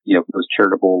towards, those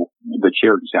the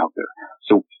charities out there.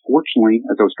 So fortunately,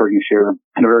 as I was starting to share, I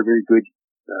had a very, very good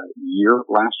year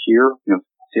last year.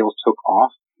 Sales took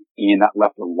off, and that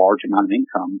left a large amount of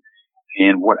income.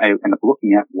 And what I ended up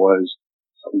looking at was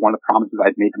one of the promises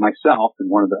I'd made to myself, and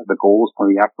one of the goals, one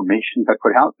of the affirmations I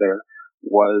put out there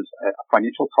was a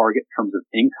financial target in terms of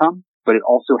income, but it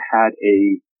also had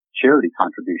a charity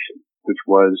contribution, which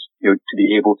was, to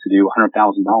be able to do $100,000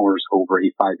 over a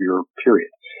 5-year period.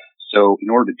 So in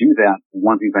order to do that,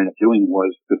 one of the things I ended up doing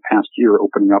was this past year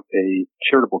opening up a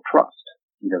charitable trust.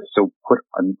 So put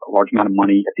a large amount of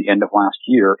money at the end of last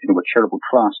year into a charitable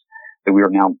trust that we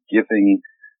are now giving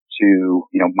to,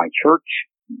 my church,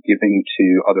 giving to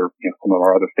other, some of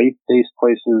our other faith-based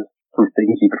places through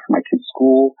things even for my kids'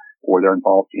 school, or they're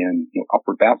involved in,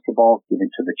 upward basketball, giving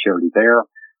to the charity there.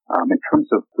 In terms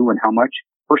of who and how much,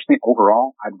 personally,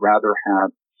 overall, I'd rather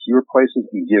have fewer places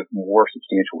and give more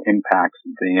substantial impacts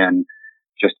than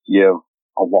just give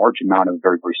a large amount of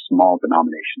very, very small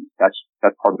denominations. That's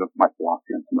part of my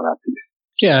philosophy on some of that piece.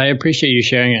 Yeah, I appreciate you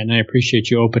sharing it, and I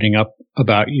appreciate you opening up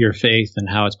about your faith and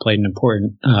how it's played an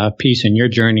important piece in your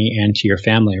journey and to your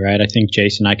family, right? I think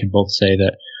Jason and I can both say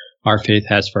that our faith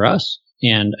has for us,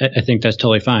 and I think that's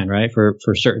totally fine, right? For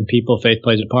certain people, faith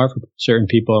plays a part. For certain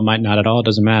people, it might not at all. It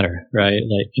doesn't matter, right?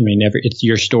 It's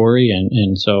your story,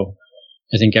 and so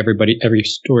I think every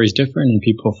story is different, and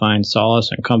people find solace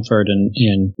and comfort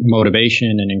and motivation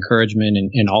and encouragement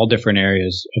in all different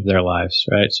areas of their lives,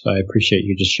 right? So I appreciate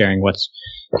you just sharing what's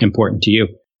important to you.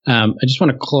 I just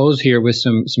want to close here with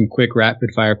some quick rapid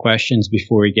fire questions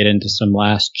before we get into some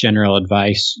last general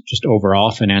advice, just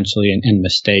overall financially and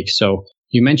mistakes. So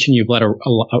you mentioned you've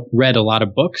read a lot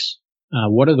of books.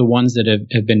 What are the ones that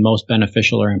have been most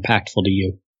beneficial or impactful to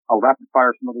you? I'll rapid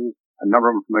fire some of these. A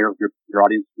number of them are familiar with your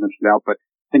audience mentioned out, but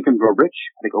Think and Grow Rich,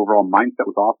 I think overall mindset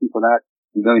was awesome for that.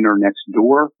 Millionaire Next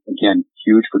Door, again,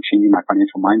 huge for changing my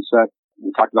financial mindset. We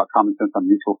talked about common sense on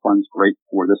mutual funds, great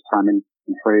for this time in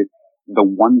trade. The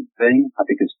One Thing, I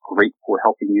think, is great for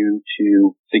helping you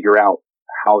to figure out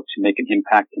how to make an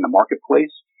impact in the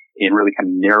marketplace and really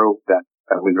kind of narrow that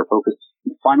laser focus.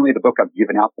 And finally, the book I've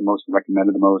given out the most and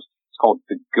recommended the most, it's called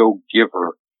The Go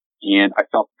Giver. And I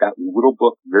felt that little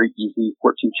book, very easy,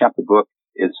 14-chapter book,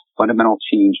 is fundamental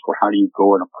change for how do you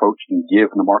go and approach and give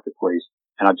in the marketplace.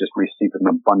 And I've just received an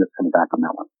abundance coming back on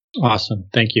that one. Awesome.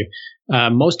 Thank you.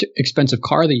 Most expensive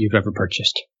car that you've ever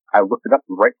purchased? I looked it up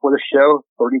right before the show.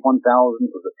 $31,000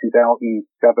 was a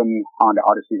 2007 Honda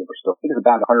Odyssey that we're still, I think it's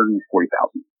about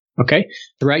 $140,000. Okay.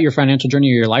 Throughout your financial journey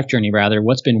or your life journey, rather,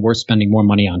 what's been worth spending more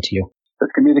money on to you?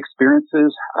 It's community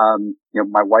experiences.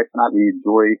 My wife and I,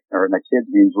 my kids,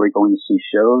 we enjoy going to see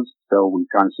shows. So we've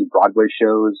gone to see Broadway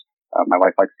shows. My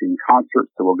wife likes seeing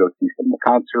concerts, so we'll go see some of the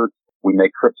concerts. We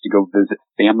make trips to go visit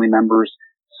family members.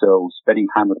 So spending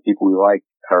time with the people we like,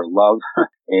 our love,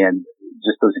 and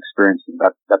just those experiences.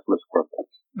 That's what's worth it.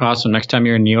 Awesome. Next time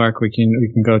you're in New York, we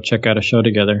can go check out a show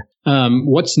together.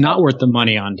 What's not worth the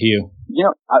money on to you?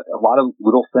 A lot of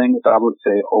little things that I would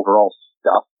say overall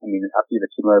stuff. I mean, after you've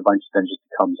accumulated a bunch, then just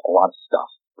becomes a lot of stuff,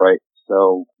 right?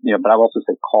 So, but I would also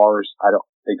say cars.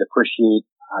 They depreciate.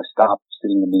 I stopped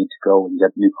seeing the need to go and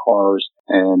get new cars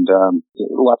and,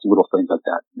 lots of little things like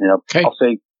that. Okay. I'll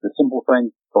say the simple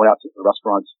thing, going out to the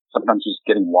restaurants, sometimes just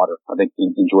getting water. I think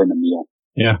enjoying the meal.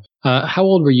 Yeah. How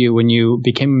old were you when you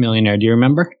became a millionaire? Do you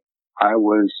remember? I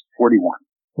was 41.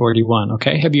 41.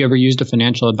 Okay. Have you ever used a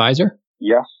financial advisor?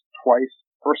 Yes, twice.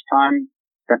 First time,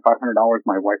 spent $500.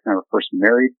 My wife and I were first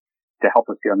married to help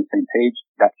us get on the same page.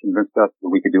 That convinced us that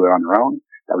we could do it on our own.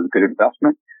 That was a good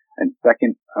investment. And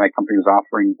second, my company was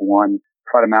offering one,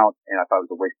 tried them out, and I thought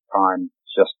it was a waste of time.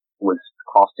 Just was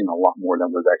costing a lot more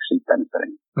than was actually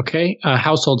benefiting. Okay.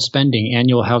 Household spending,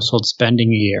 annual household spending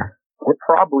a year. We're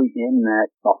probably in that,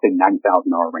 I'll say,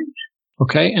 $90,000 range.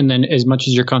 Okay. And then as much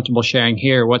as you're comfortable sharing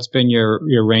here, what's been your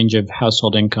range of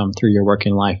household income through your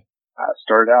working life?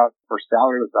 Started out, first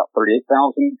salary was about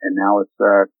 $38,000, and now it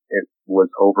was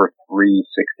over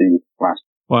 $360 last.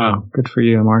 Wow. Good for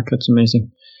you, Mark. That's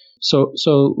amazing.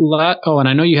 And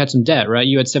I know you had some debt, right?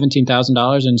 You had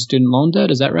 $17,000 in student loan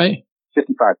debt. Is that right?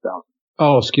 $55,000.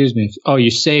 Oh, excuse me. Oh,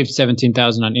 you saved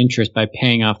 $17,000 on interest by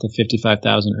paying off the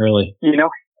 $55,000 early.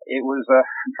 it was,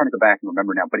 I'm trying to go back and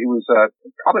remember now, but it was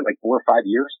probably like 4 or 5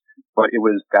 years. But it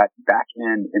was that back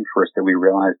end interest that we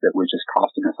realized that was just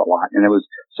costing us a lot. And it was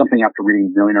something after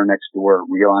reading Millionaire Next Door,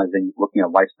 realizing, looking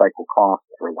at life cycle cost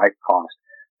or life cost,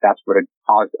 that's what it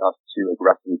caused us to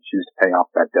aggressively choose to pay off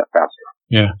that debt faster.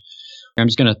 Yeah. I'm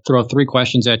just going to throw 3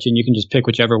 questions at you, and you can just pick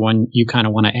whichever one you kind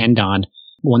of want to end on.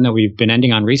 One that we've been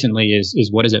ending on recently is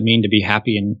what does it mean to be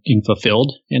happy and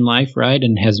fulfilled in life, right?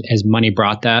 And has money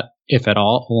brought that, if at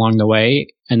all, along the way?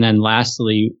 And then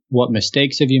lastly, what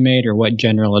mistakes have you made, or what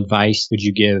general advice would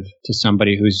you give to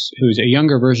somebody who's a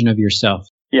younger version of yourself?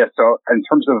 Yeah, so in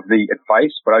terms of the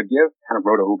advice, what I'd give, kind of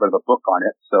wrote a little bit of a book on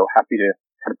it, so happy to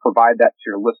kind of provide that to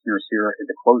your listeners here as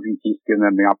a closing piece, giving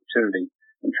them the opportunity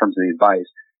in terms of the advice.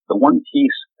 The one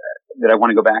piece that I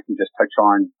want to go back and just touch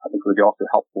on, I think would be also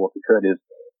helpful if we could, is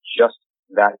just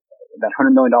that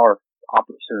 $100 million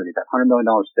opportunity, that $100 million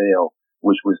sale,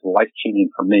 which was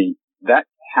life-changing for me. That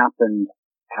happened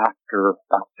after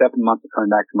about 7 months of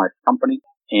coming back to my company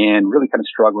and really kind of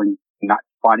struggling, not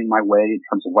finding my way in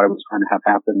terms of what I was trying to have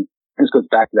happen. This goes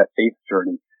back to that faith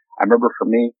journey. I remember for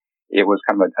me, it was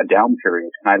kind of a down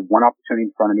period, and I had one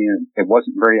opportunity in front of me, and it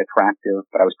wasn't very attractive,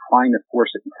 but I was trying to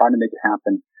force it and trying to make it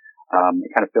happen, and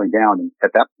kind of feeling down. And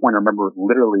at that point, I remember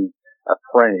literally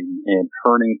praying and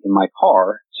turning in my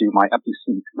car to my empty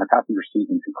seat, my passenger seat,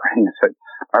 and praying and said,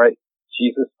 all right,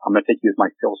 Jesus, I'm going to take you as my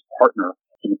sales partner.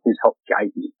 Can you please help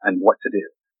guide me on what to do?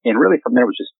 And really from there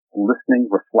was just listening,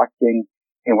 reflecting.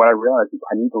 And what I realized is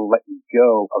I need to let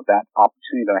go of that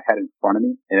opportunity that I had in front of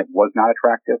me, and it was not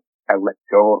attractive. I let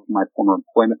go of my former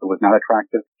employment that was not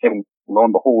attractive. And lo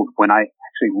and behold, when I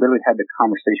actually literally had the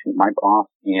conversation with my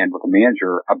boss and with the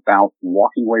manager about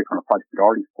walking away from a project that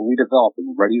already fully developed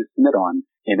and ready to submit on,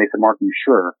 and they said, Mark, are you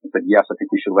sure? I said, yes, I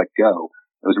think we should let go.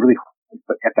 It was really,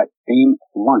 but at that same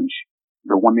lunch,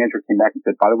 the one manager came back and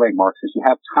said, by the way, Mark, since you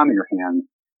have time in your hands,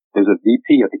 there's a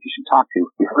VP I think you should talk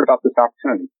to. We heard about this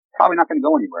opportunity. Probably not going to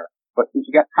go anywhere, but since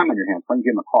you got time on your hands, why don't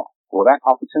you give him a call? Well, that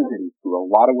opportunity, through a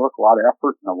lot of work, a lot of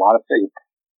effort, and a lot of faith,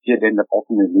 did end up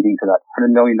ultimately leading to that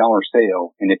 $100 million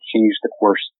sale, and it changed the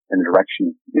course and the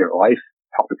direction of your life,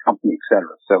 helped the company, et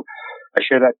cetera. So I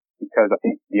share that because I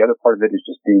think the other part of it is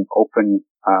just being open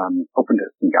to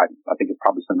some guidance. I think it's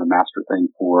probably some of the master thing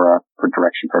for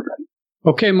direction for everybody.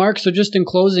 Okay, Mark, so just in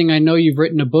closing, I know you've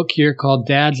written a book here called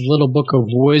Dad's Little Book of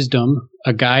Wisdom,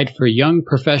 a guide for young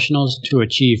professionals to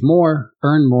achieve more,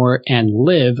 earn more, and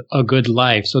live a good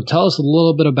life. So tell us a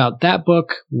little bit about that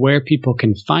book, where people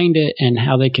can find it, and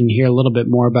how they can hear a little bit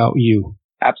more about you.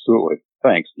 Absolutely.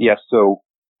 Thanks. Yes, so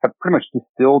I've pretty much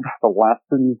distilled the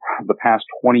lessons of the past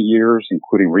 20 years,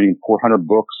 including reading 400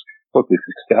 books, both the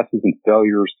successes and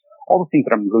failures, all the things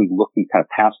that I'm really looking to kind of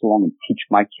pass along and teach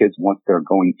my kids once they're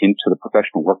going into the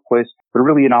professional workplace, but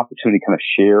really an opportunity to kind of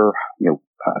share,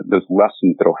 those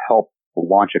lessons that'll help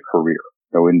launch a career.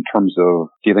 So in terms of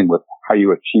dealing with how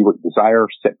you achieve what you desire,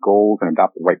 set goals, and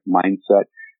adopt the right mindset,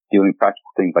 dealing with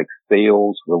practical things like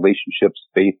sales, relationships,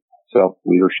 faith,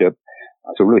 self-leadership.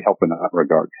 So really help in that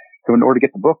regard. So in order to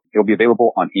get the book, it'll be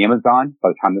available on Amazon by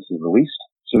the time this is released.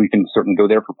 So you can certainly go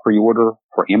there for pre-order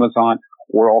for Amazon,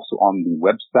 or also on the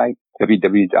website,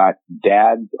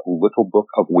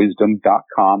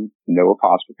 www.dadslittleBookofWisdom.com, no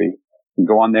apostrophe. You can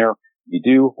go on there. If you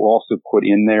do, we'll also put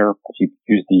in there, if you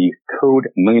use the code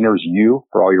MillionairesU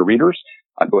for all your readers,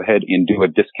 I'll go ahead and do a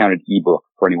discounted ebook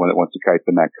for anyone that wants to type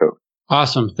in that code.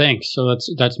 Awesome. Thanks. So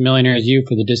that's MillionairesU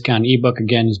for the discounted ebook.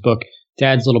 Again, his book,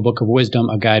 Dad's Little Book of Wisdom,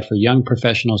 a guide for young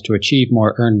professionals to achieve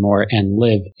more, earn more, and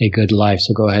live a good life.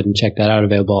 So go ahead and check that out,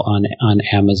 available on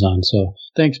Amazon. So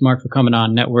thanks, Mark, for coming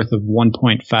on. Net worth of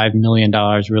 $1.5 million.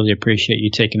 Really appreciate you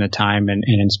taking the time and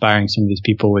inspiring some of these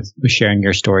people with sharing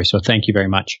your story. So thank you very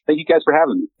much. Thank you guys for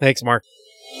having me. Thanks, Mark.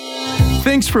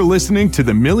 Thanks for listening to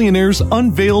the Millionaires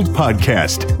Unveiled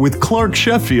podcast with Clark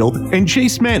Sheffield and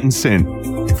Chase Mattinson.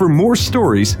 For more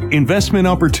stories, investment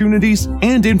opportunities,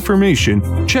 and information,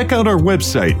 check out our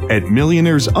website at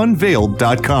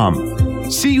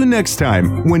millionairesunveiled.com. See you next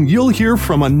time when you'll hear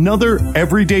from another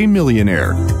everyday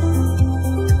millionaire.